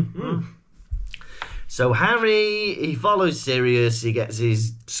 So Harry, he follows Sirius. He gets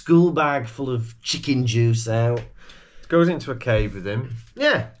his school bag full of chicken juice out. Goes into a cave with him.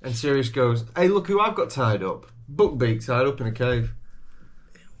 Yeah. And Sirius goes, "Hey, look who I've got tied up. Buckbeak tied up in a cave.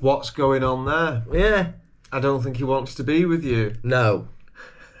 What's going on there? Yeah. I don't think he wants to be with you." No.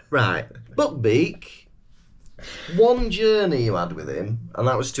 Right. Buckbeak One journey you had with him, and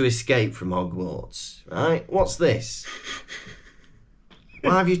that was to escape from Hogwarts, right? What's this?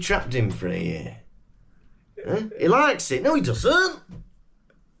 Why have you trapped him for a year? Huh? He likes it. No, he doesn't.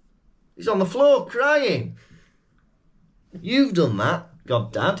 He's on the floor crying. You've done that,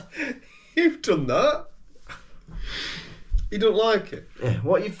 Goddad. You've done that. You don't like it. Yeah,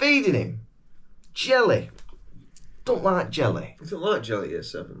 what are you feeding him? Jelly. Don't like jelly. You don't like jelly at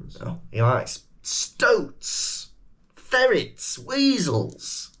Sevens. No, he likes stoats, ferrets,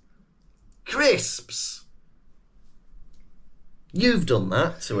 weasels, crisps. You've done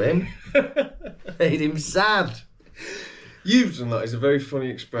that to him. Made him sad. You've done that is a very funny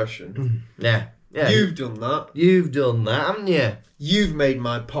expression. Yeah. You've done that. You've done that, haven't you? You've made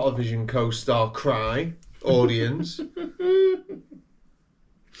my Pottervision co-star cry, audience.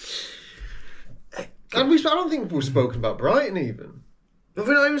 And I don't think we've spoken about Brighton even. Have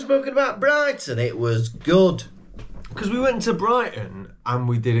we not even spoken about Brighton? It was good. Because we went to Brighton and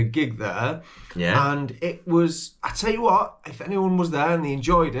we did a gig there. Yeah. And it was, I tell you what, if anyone was there and they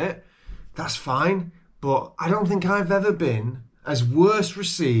enjoyed it, that's fine. But I don't think I've ever been as worse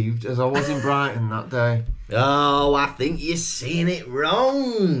received as I was in Brighton that day. Oh, I think you're seeing it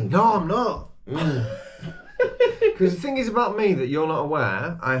wrong. No, I'm not. Because the thing is about me that you're not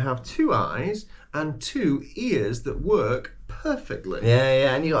aware, I have 2 eyes and 2 ears that work perfectly.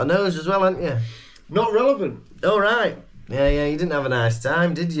 Yeah, and you got a nose as well, haven't you? Not relevant. All right. Yeah, you didn't have a nice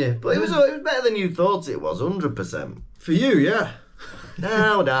time, did you? But it was better than you thought it was, 100%. For you, yeah.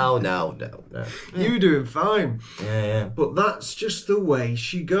 No. You were doing fine. Yeah. But that's just the way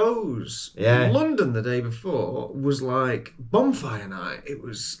she goes. Yeah. London the day before was like bonfire night. It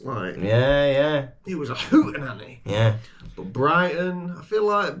was like... Yeah. It was a hootenanny. Yeah. But Brighton, I feel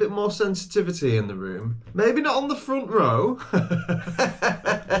like a bit more sensitivity in the room. Maybe not on the front row.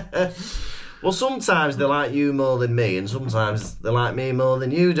 Well, sometimes they like you more than me, and sometimes they like me more than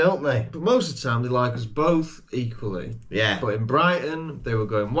you, don't they? But most of the time, they like us both equally. Yeah. But in Brighton, they were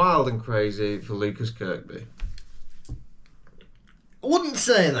going wild and crazy for Lucas Kirkby. I wouldn't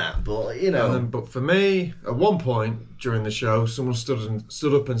say that, but, you know. But for me, at one point during the show, someone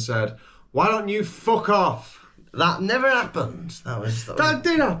stood up and said, "Why don't you fuck off?" That never happened. That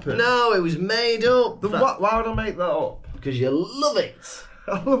did happen. No, it was made up. Why would I make that up? Because you love it.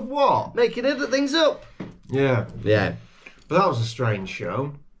 I love what? Making other things up. Yeah. Yeah. But that was a strange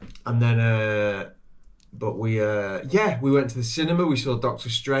show. And then, we went to the cinema. We saw Doctor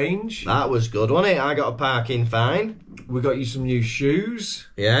Strange. That was good, wasn't it? I got a parking fine. We got you some new shoes.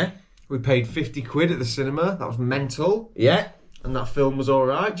 Yeah. We paid 50 quid at the cinema. That was mental. Yeah. And that film was all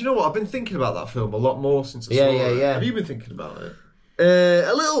right. Do you know what? I've been thinking about that film a lot more since I saw it. Yeah. Have you been thinking about it?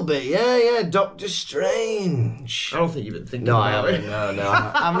 A little bit, yeah. Doctor Strange. I don't think you've been thinking No, about I it. haven't. No.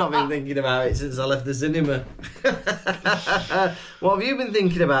 I've not been thinking about it since I left the cinema. What have you been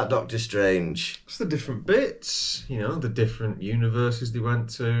thinking about, Doctor Strange? It's the different bits, the different universes they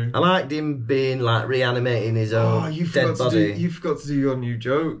went to. I liked him being like reanimating his own dead body. You forgot to do your new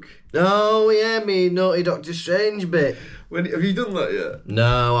joke. Oh yeah, me naughty Doctor Strange bit. Have you done that yet?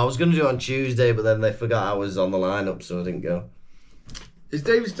 No, I was going to do it on Tuesday, but then they forgot I was on the lineup, so I didn't go. Is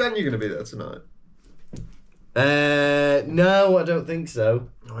David Daniel going to be there tonight? No, I don't think so.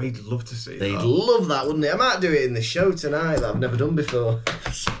 Oh, he'd love to see that. He'd love that, wouldn't he? I might do it in the show tonight that I've never done before.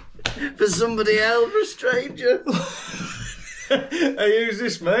 For somebody else, for a stranger. Hey, who's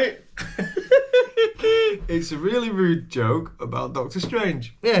this, mate? It's a really rude joke about Doctor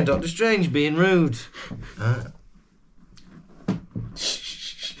Strange. Yeah, Doctor Strange being rude.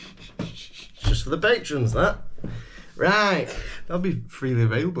 Just for the patrons, that. Right. That'll be freely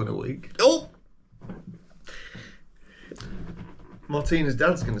available in a week. Oh! Martina's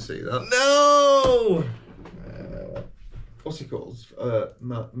dad's going to see that. No! What's he called?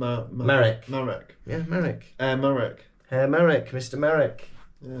 Merrick. Marek. Yeah, Merrick. Marek. Merrick, Mr. Merrick.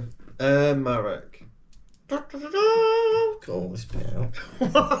 Yeah. Marek. Call this bit out.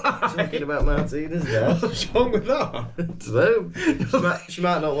 Talking about Martina's dad. What's wrong with that? So, she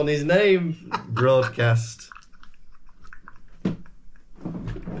might not want his name broadcast.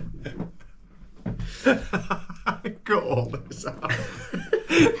 I got all this out.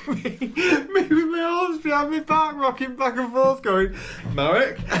 me with my arms behind my back, rocking back and forth, going,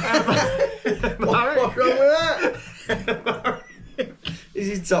 Marek? Marek? What's wrong with that? This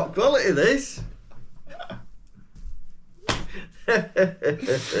is top quality, this.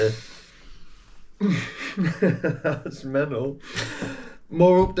 That's mental.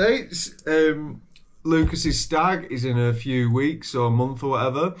 More updates. Lucas's stag is in a few weeks or a month or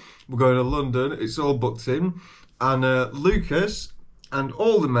whatever. We're going to London. It's all booked in. And Lucas and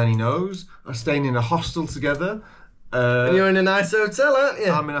all the men he knows are staying in a hostel together. And you're in a nice hotel, aren't you?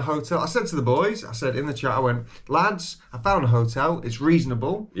 I'm in a hotel. I said to the boys, I said in the chat, I went, lads, I found a hotel. It's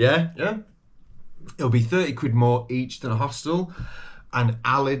reasonable. Yeah? Yeah. It'll be 30 quid more each than a hostel. And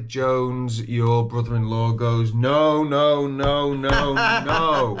Alid Jones, your brother-in-law, goes, no.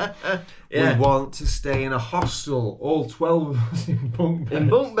 Yeah. We want to stay in a hostel. All 12 of us in bunk beds. In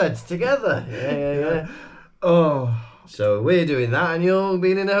bunk beds together. Yeah. Oh. So we're doing that and you're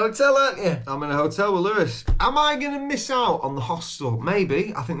being in a hotel, aren't you? I'm in a hotel with Lewis. Am I going to miss out on the hostel?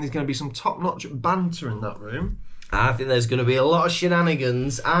 Maybe. I think there's going to be some top-notch banter in that room. I think there's going to be a lot of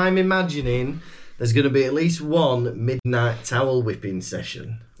shenanigans. I'm imagining there's going to be at least one midnight towel whipping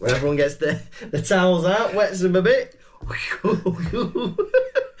session where everyone gets the towels out, wets them a bit,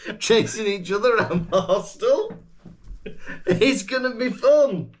 chasing each other around the hostel. It's going to be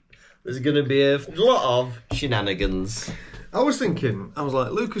fun. There's going to be a lot of shenanigans. I was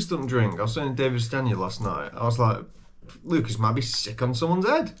like, Lucas doesn't drink. I was saying to David Stanier last night, I was like, Lucas might be sick on someone's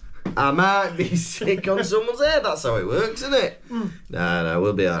head. I might be sick on someone's head. That's how it works, isn't it? No,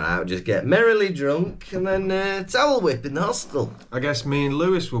 we'll be alright. We'll just get merrily drunk and then towel whip in the hostel. I guess me and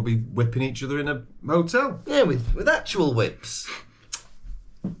Lewis will be whipping each other in a hotel. Yeah, with actual whips.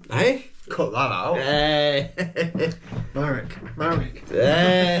 Eh? Cut that out. Marek.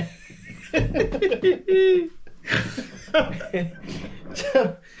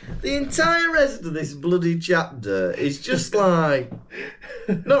 The entire rest of this bloody chapter is just like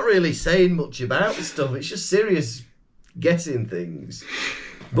not really saying much about stuff. It's just serious guessing things.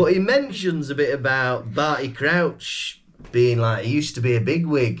 But he mentions a bit about Barty Crouch being like, he used to be a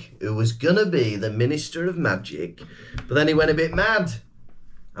bigwig who was gonna be the Minister of Magic, but then he went a bit mad.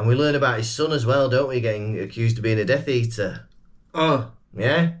 And we learn about his son as well, don't we? Getting accused of being a Death Eater. Oh.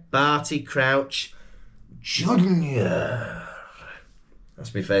 Yeah? Barty Crouch Jr.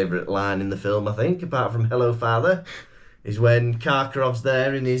 That's my favourite line in the film, I think, apart from Hello Father, is when Karkarov's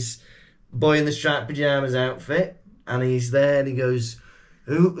there in his boy in the striped pyjamas outfit, and he's there and he goes,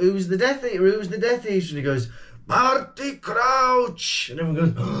 Who's the Death Eater? Who's the Death Eater? And he goes, Barty Crouch! And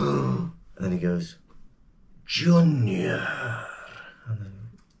everyone goes, and then he goes, Junior.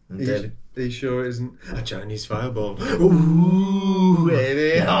 Are you sure it isn't a Chinese fireball? Ooh,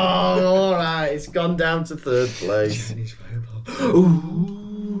 baby. Oh, all right. It's gone down to third place. Chinese fireball.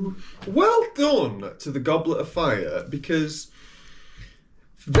 Ooh. Well done to the Goblet of Fire, because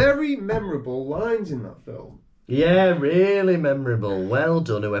very memorable lines in that film. Yeah, really memorable. Well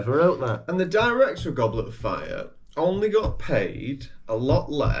done, whoever wrote that. And the director of Goblet of Fire only got paid a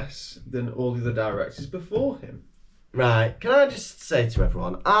lot less than all the other directors before him. Right, can I just say to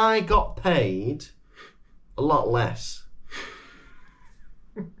everyone, I got paid a lot less.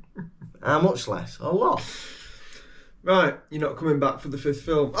 How much less? A lot. Right, you're not coming back for the fifth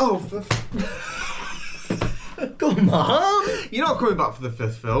film. Oh, come on! You're not coming back for the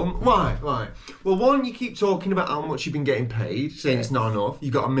fifth film. Why? Well, one, you keep talking about how much you've been getting paid, saying it's not enough. You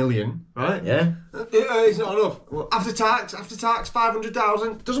got $1 million, right? Yeah. It's not enough. Well, after tax,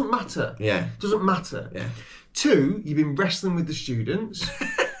 500,000. Doesn't matter. Yeah. Doesn't matter. Yeah. 2, you've been wrestling with the students.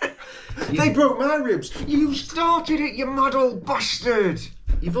 They broke my ribs. You started it, you mad old bastard.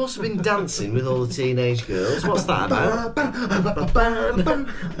 You've also been dancing with all the teenage girls. What's that about?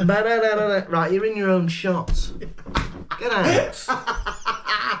 Right, you're in your own shot. Get out.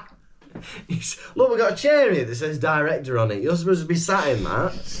 Look, we've got a chair here that says director on it. You're supposed to be sat in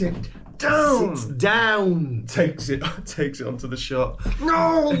that. Sit down. Sit down. Takes it onto the shot.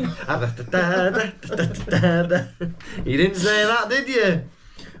 No. You didn't say that, did you?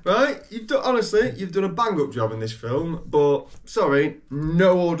 Right, you've done a bang-up job in this film, but sorry,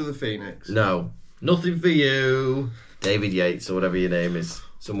 no Order of the Phoenix. No, nothing for you, David Yates or whatever your name is.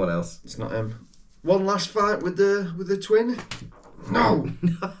 Someone else. It's not him. One last fight with the twin. No.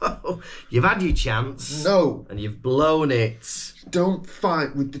 No, you've had your chance. No, and you've blown it. Don't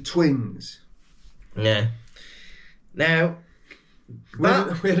fight with the twins. Yeah. Now, we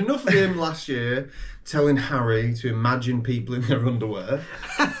had enough of him last year telling Harry to imagine people in their underwear.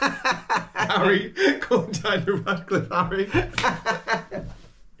 Harry, calling Daniel Radcliffe Harry.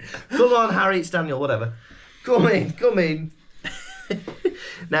 Come on, Harry, it's Daniel, whatever. Come in.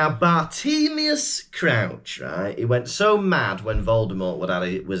 Now, Bartemius Crouch, right? He went so mad when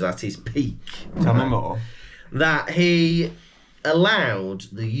Voldemort was at his peak. Tell me more. That he allowed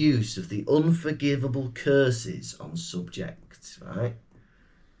the use of the unforgivable curses on subjects, right?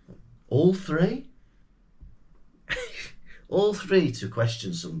 All three? All three to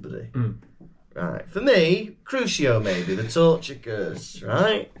question somebody. Right. For me, Crucio maybe, the torture curse,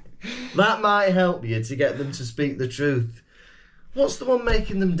 right? That might help you to get them to speak the truth. What's the one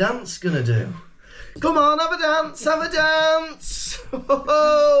making them dance gonna do? Come on, have a dance, have a dance!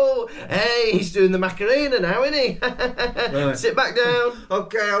 Oh, hey, he's doing the Macarena now, isn't he? Right. Sit back down.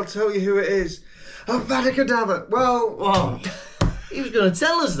 Okay, I'll tell you who it is. Abadacadabra. Well, Oh, he was going to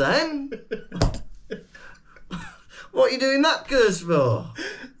tell us then. What are you doing that curse for?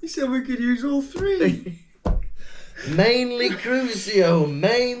 he said we could use all three. Mainly Crucio,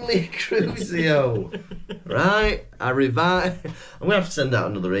 mainly Crucio. Right, I'm going to have to send out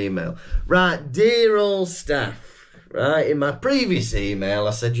another email. Right, dear all staff. Right, in my previous email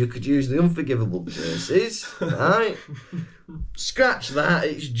I said you could use the unforgivable curses. Right? Scratch that,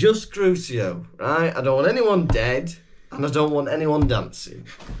 it's just Crucio. Right? I don't want anyone dead and I don't want anyone dancing.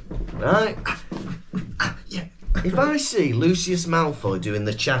 Right? Yeah. If I see Lucius Malfoy doing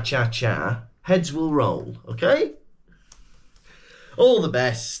the cha-cha-cha, heads will roll, okay? All the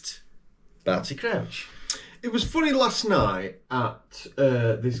best, Barty Crouch. It was funny last night at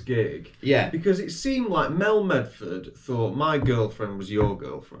this gig. Yeah. Because it seemed like Mel Medford thought my girlfriend was your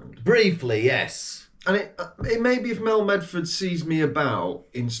girlfriend. Briefly, yes. And it may be if Mel Medford sees me about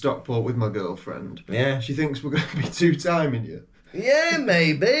in Stockport with my girlfriend, Yeah. she thinks we're going to be two-timing you. Yeah,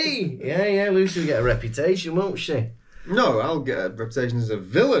 maybe. Yeah, Lucy will get a reputation, won't she? No, I'll get a reputation as a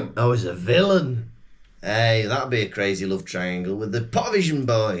villain. Oh, as a villain. Hey, that'd be a crazy love triangle with the Potvision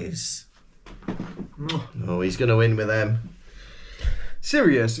boys. Oh, he's going to win with them.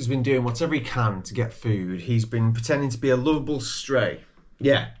 Sirius has been doing whatever he can to get food. He's been pretending to be a lovable stray,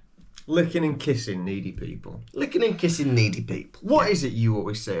 Yeah. licking and kissing needy people. Licking and kissing needy people. What is it you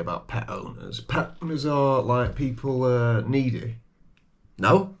always say about pet owners? Pet owners are like people needy.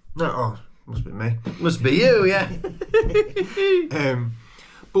 No? No, oh, must be me. Must be you, yeah.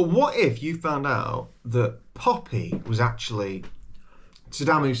 But what if you found out that Poppy was actually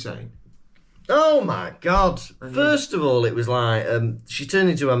Saddam Hussein? Oh my God. First of all, it was like, she turned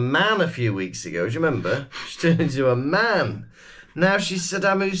into a man a few weeks ago, do you remember? She turned into a man. Now she's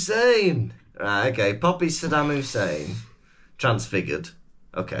Saddam Hussein. Right, okay, Poppy's Saddam Hussein. Transfigured.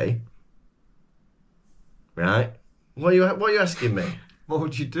 Okay. Right. What are you asking me? What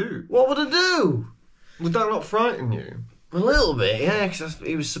would you do? What would I do? Would that not frighten you? A little bit, yeah, because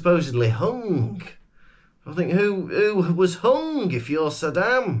he was supposedly hung. I think who was hung if you're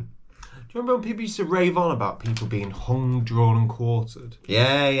Saddam? Do you remember when people used to rave on about people being hung, drawn and quartered?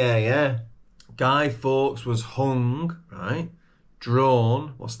 Yeah. Guy Fawkes was hung, right?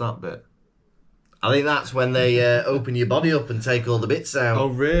 Drawn, what's that bit? I think that's when they open your body up and take all the bits out. Oh,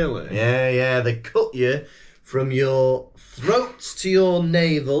 really? Yeah, they cut you from your throat to your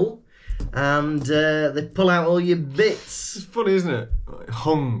navel and they pull out all your bits. It's funny, isn't it? Like,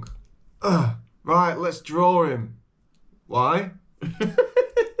 hung. Right, let's draw him. Why?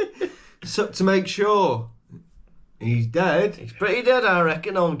 So, to make sure he's dead. He's pretty dead, I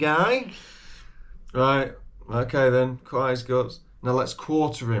reckon, old guy. Right, okay then, cut his guts. Now let's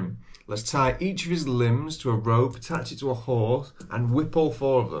quarter him. Let's tie each of his limbs to a rope, attach it to a horse, and whip all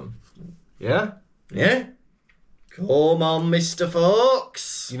four of them. Yeah? Yeah? Come on, Mr.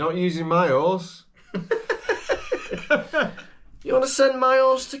 Fawkes. You're not using my horse. You want to send my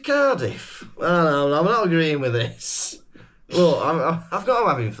horse to Cardiff? Well, no, I'm not agreeing with this. Look, I've got to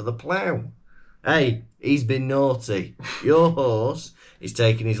have him for the plough. Hey, he's been naughty. Your horse is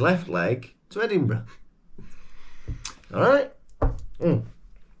taking his left leg to Edinburgh. All right?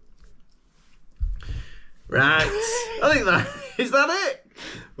 Right. I think that... Is that it?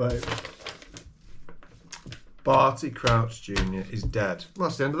 Right. Barty Crouch Jr. is dead. Well,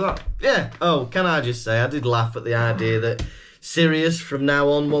 that's the end of that. Yeah. Oh, can I just say, I did laugh at the idea that Sirius from now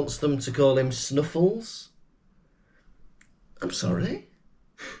on wants them to call him Snuffles. I'm sorry.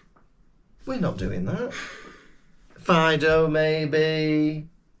 We're not doing that. Fido, maybe.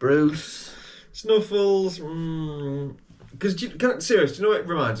 Bruce. Snuffles. Because, serious, do you know what it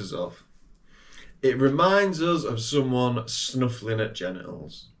reminds us of? It reminds us of someone snuffling at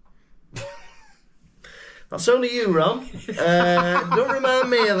genitals. That's only you, Ron. Don't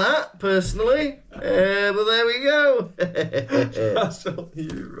remind me of that, personally. But there we go. That's only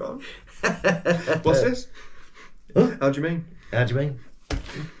you, Ron. What's this? Huh? How do you mean? How do you mean?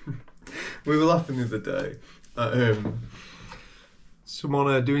 We were laughing the other day at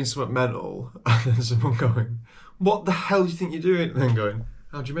someone doing something mental and then someone going, what the hell do you think you're doing? And then going,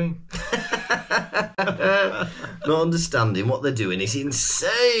 how do you mean? Not understanding what they're doing is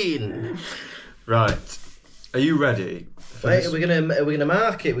insane. Right. Are you ready? Wait, are we gonna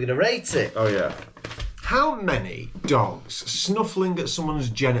mark it? We're gonna rate it. Oh, yeah. How many dogs snuffling at someone's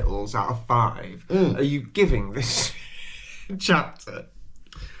genitals out of 5 are you giving this chapter?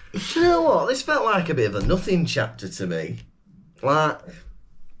 Do you know what? This felt like a bit of a nothing chapter to me. Like,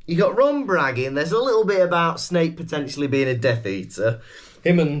 you got Ron bragging. There's a little bit about Snape potentially being a Death Eater.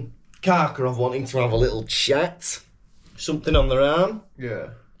 Him and Karkaroff wanting to have a little chat. Something on their arm. Yeah.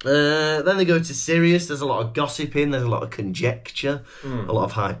 Then they go to Sirius. There's a lot of gossiping. There's a lot of conjecture. A lot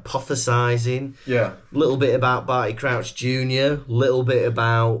of hypothesising. Yeah. A little bit about Barty Crouch Jr. A little bit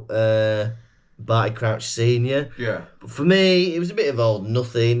about Barty Crouch Sr. Yeah. But for me, it was a bit of old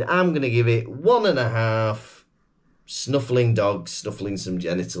nothing. I'm going to give it 1.5 snuffling dogs, snuffling some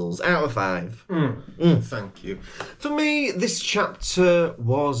genitals out of 5. Thank you. For me, this chapter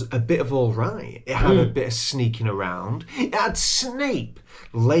was a bit of all right. It had a bit of sneaking around. It had Snape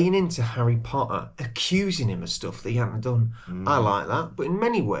laying into Harry Potter, accusing him of stuff that he hadn't done. I like that. But in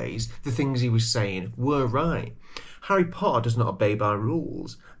many ways, the things he was saying were right. Harry Potter does not obey by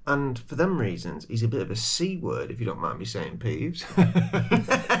rules. And for them reasons, he's a bit of a C word, if you don't mind me saying, Peeves.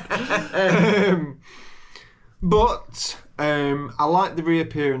 But I like the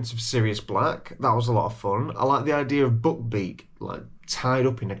reappearance of Sirius Black. That was a lot of fun. I like the idea of Buckbeak, like, tied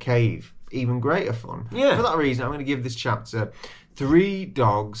up in a cave. Even greater fun. Yeah. For that reason, I'm going to give this chapter 3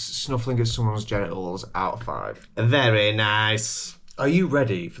 dogs snuffling at someone's genitals out of 5. Very nice. Are you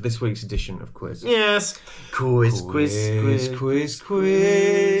ready for this week's edition of Quiz? Yes. Quiz. That's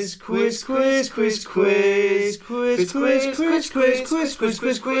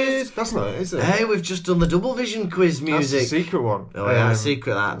not it, is it? Hey, we've just done the double vision quiz That's music. the secret one. Oh yeah,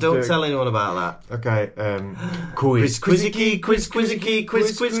 secret that. Don't tell anyone about that. Okay, Quiz, clue.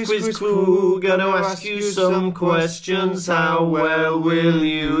 Gonna ask you some questions. How well will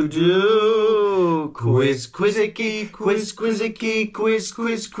you do? Quiz, clue.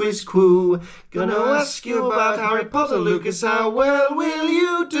 Gonna ask you about Harry Potter, Lucas. How well will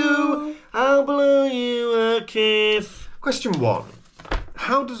you do? I'll blow you a kiss. Question 1.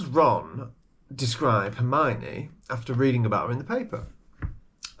 How does Ron describe Hermione after reading about her in the paper?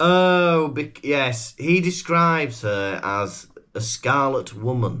 Oh, yes. He describes her as a scarlet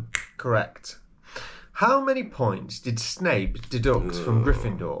woman. Correct. How many points did Snape deduct from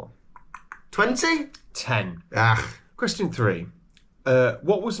Gryffindor? 20? 10. Ah. Question 3.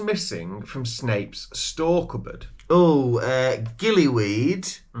 What was missing from Snape's store cupboard? Oh,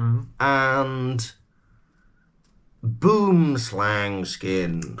 gillyweed and boomslang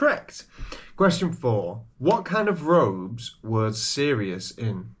skin. Correct. Question 4. What kind of robes was Sirius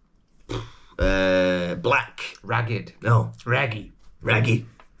in? Black. Ragged. No, raggy. Raggy.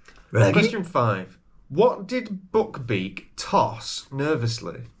 Raggy. Question 5. What did Buckbeak toss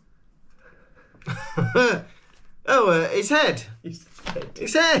nervously? His head.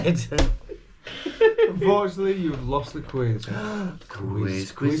 His head. Unfortunately, you've lost the quiz.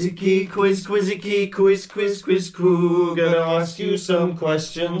 Quiz, clue. Gonna ask you some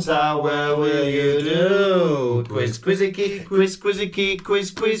questions. How well will you do? Quiz, clue.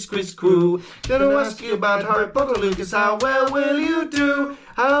 Gonna ask you about Harry Potter, Lucas. How well will you do?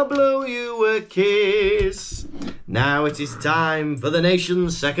 I'll blow you a kiss. Now it is time for the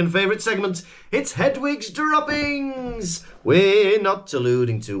nation's second favourite segment. It's Hedwig's Droppings. We're not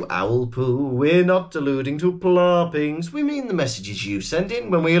alluding to owl poo. We're not alluding to ploppings. We mean the messages you send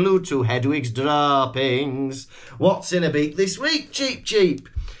in when we allude to Hedwig's Droppings. What's in a beak this week, Cheap?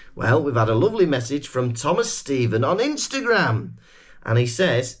 Well, we've had a lovely message from Thomas Stephen on Instagram. And he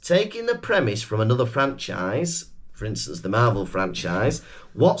says, taking the premise from another franchise, for instance, the Marvel franchise,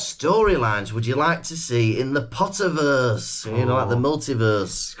 what storylines would you like to see in the Potterverse? You know, like the multiverse.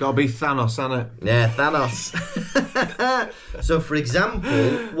 It's got to be Thanos, hasn't it? Yeah, Thanos. So, for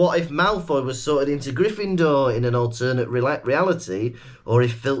example, what if Malfoy was sorted into Gryffindor in an alternate reality, or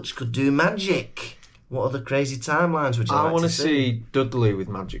if Filch could do magic? What other crazy timelines would you like to see? I want to see Dudley with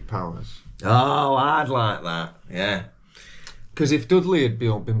magic powers. Oh, I'd like that. Yeah. Because if Dudley had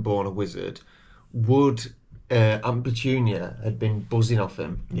been born a wizard, would Aunt Petunia had been buzzing off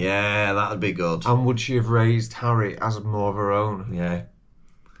him? Yeah, that'd be good. And would she have raised Harry as more of her own? Yeah.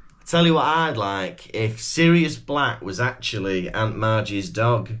 I tell you what I'd like, if Sirius Black was actually Aunt Margie's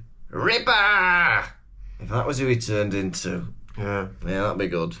dog. Ripper! If that was who he turned into. Yeah. Yeah, that'd be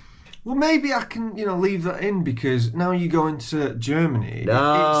good. Well, maybe I can, leave that in, because now you go into Germany.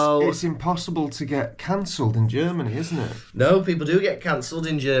 No. It's impossible to get cancelled in Germany, isn't it? No, people do get cancelled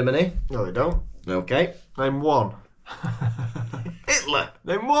in Germany. No, they don't. Okay. Name one. Hitler.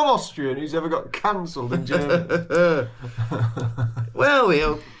 Name one Austrian who's ever got cancelled in Germany. Well, we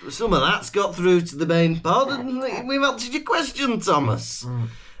hope some of that's got through to the main pod, and we've answered your question, Thomas.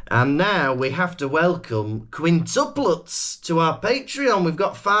 And now we have to welcome quintuplets to our Patreon. We've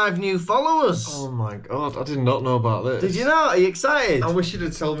got 5 new followers. Oh my God, I did not know about this. Did you not? Are you excited? I wish you'd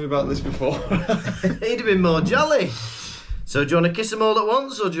have told me about this before. He'd have been more jolly. So do you want to kiss them all at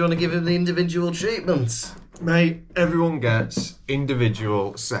once, or do you want to give them the individual treatments? Mate, everyone gets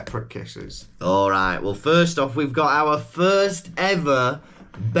individual, separate kisses. All right, well, first off, we've got our first ever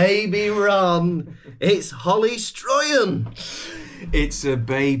baby Ron. It's Holly Stroyan. It's a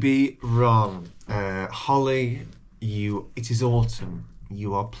baby Ron. Holly, it is autumn.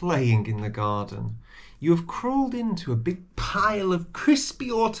 You are playing in the garden. You have crawled into a big pile of crispy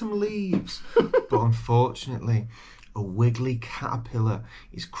autumn leaves. But unfortunately, a wiggly caterpillar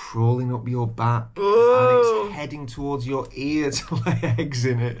is crawling up your back and it's heading towards your ear to lay eggs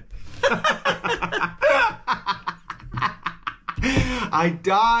in it. I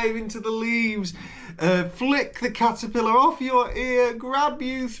dive into the leaves, flick the caterpillar off your ear, grab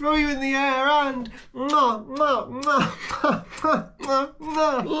you, throw you in the air, and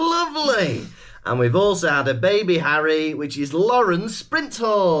Lovely. And we've also had a baby Harry, which is Lauren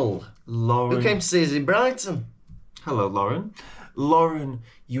Sprinthall, Lauren. who came to see us in Brighton. Hello, Lauren. Lauren,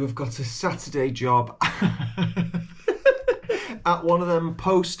 you have got a Saturday job at one of them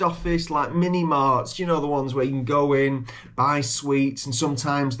post office, like mini marts, you know, the ones where you can go in, buy sweets, and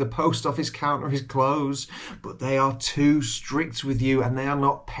sometimes the post office counter is closed, but they are too strict with you and they are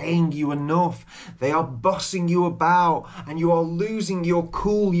not paying you enough. They are bossing you about and you are losing your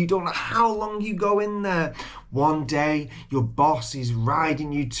cool. You don't know how long you go in there. One day, your boss is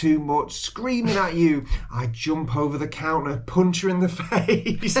riding you too much, screaming at you. I jump over the counter, punch her in the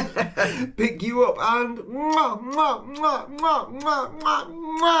face, pick you up and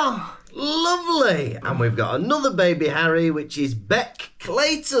Lovely. And we've got another baby Harry, which is Beck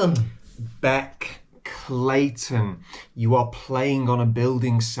Clayton. Beck Clayton, you are playing on a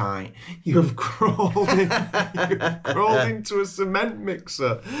building site. You have crawled into a cement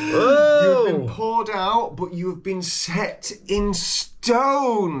mixer. Whoa. You have been poured out, but you have been set in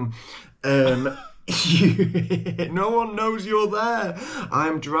stone. No one knows you're there.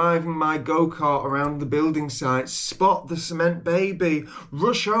 I'm driving my go-kart around the building site. Spot the cement baby.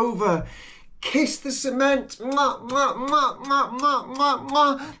 Rush over. Kiss the cement.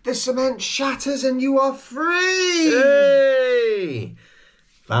 The cement shatters and you are free. Hey!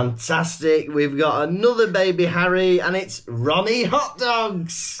 Fantastic. We've got another baby Harry, and it's Ronnie Hot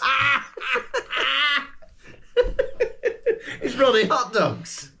Dogs. It's Ronnie Hot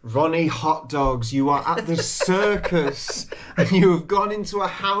Dogs. Ronnie Hot Dogs, you are at the circus and you have gone into a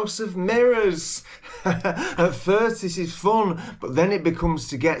house of mirrors. At first this is fun, but then it becomes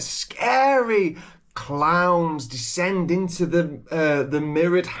to get scary. Clowns descend into the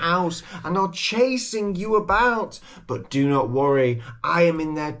mirrored house and are chasing you about. But do not worry, I am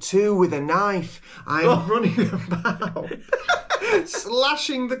in there too with a knife. I am running about,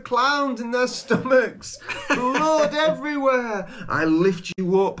 slashing the clowns in their stomachs. Blood everywhere. I lift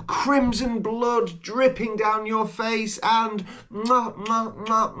you up, crimson blood dripping down your face, and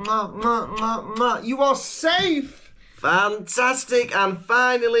you are safe. Fantastic. And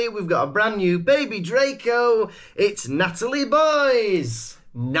finally, we've got a brand new baby Draco. It's Natalie Boys.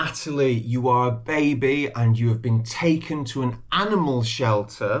 Natalie, you are a baby and you have been taken to an animal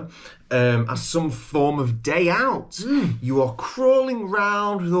shelter as some form of day out. You are crawling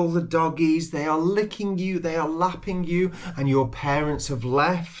round with all the doggies. They are licking you, they are lapping you, and your parents have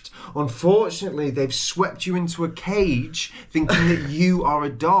left. Unfortunately, they've swept you into a cage thinking that you are a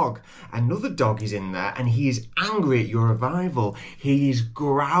dog. Another dog is in there and he is angry at your arrival. He is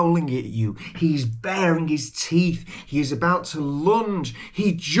growling at you. He is baring his teeth. He is about to lunge.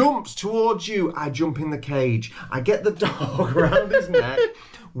 He jumps towards you. I jump in the cage. I get the dog around his neck,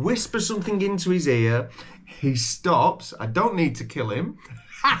 whisper something into his ear. He stops. I don't need to kill him.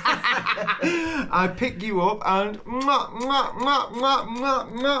 I pick you up and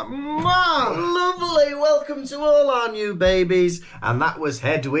Lovely. Welcome to all our new babies. And that was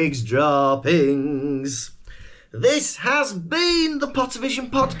Hedwig's Droppings. This has been the Pottervision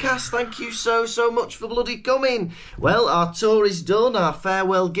podcast. Thank you so much for bloody coming. Well, our tour is done. Our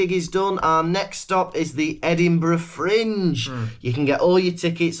farewell gig is done. Our next stop is the Edinburgh Fringe. You can get all your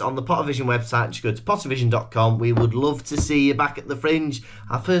tickets on the Pottervision website. Just go to pottervision.com. We would love to see you back at the Fringe.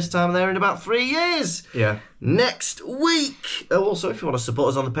 Our first time there in about 3 years. Yeah. Next week. Also, if you want to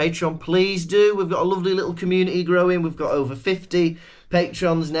support us on the Patreon, please do. We've got a lovely little community growing. We've got over 50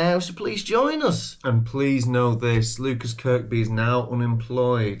 patrons now, so please join us. And please know this, Lucas Kirkby is now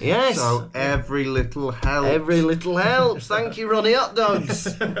unemployed. Yes. So every little helps. Every little helps. Thank you, Ronnie Hot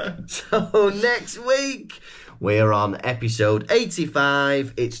Dogs. So next week, We're on episode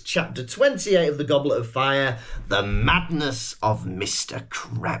 85. It's chapter 28 of The Goblet of Fire, The Madness of Mr.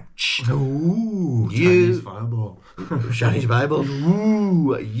 Crouch. Ooh, You- Chinese fireball. Chinese Bible.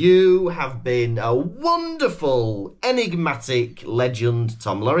 Ooh, you have been a wonderful, enigmatic legend,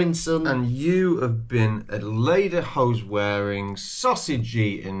 Tom Lawrenson. And you have been a lederhosen wearing, sausage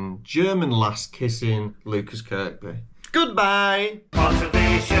eating, German last kissing Lucas Kirkby. Goodbye.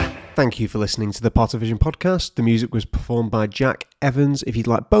 Pottervision. Thank you for listening to the Pottervision podcast. The music was performed by Jack Evans. If you'd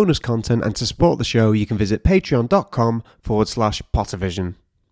like bonus content and to support the show, you can visit patreon.com/Pottervision.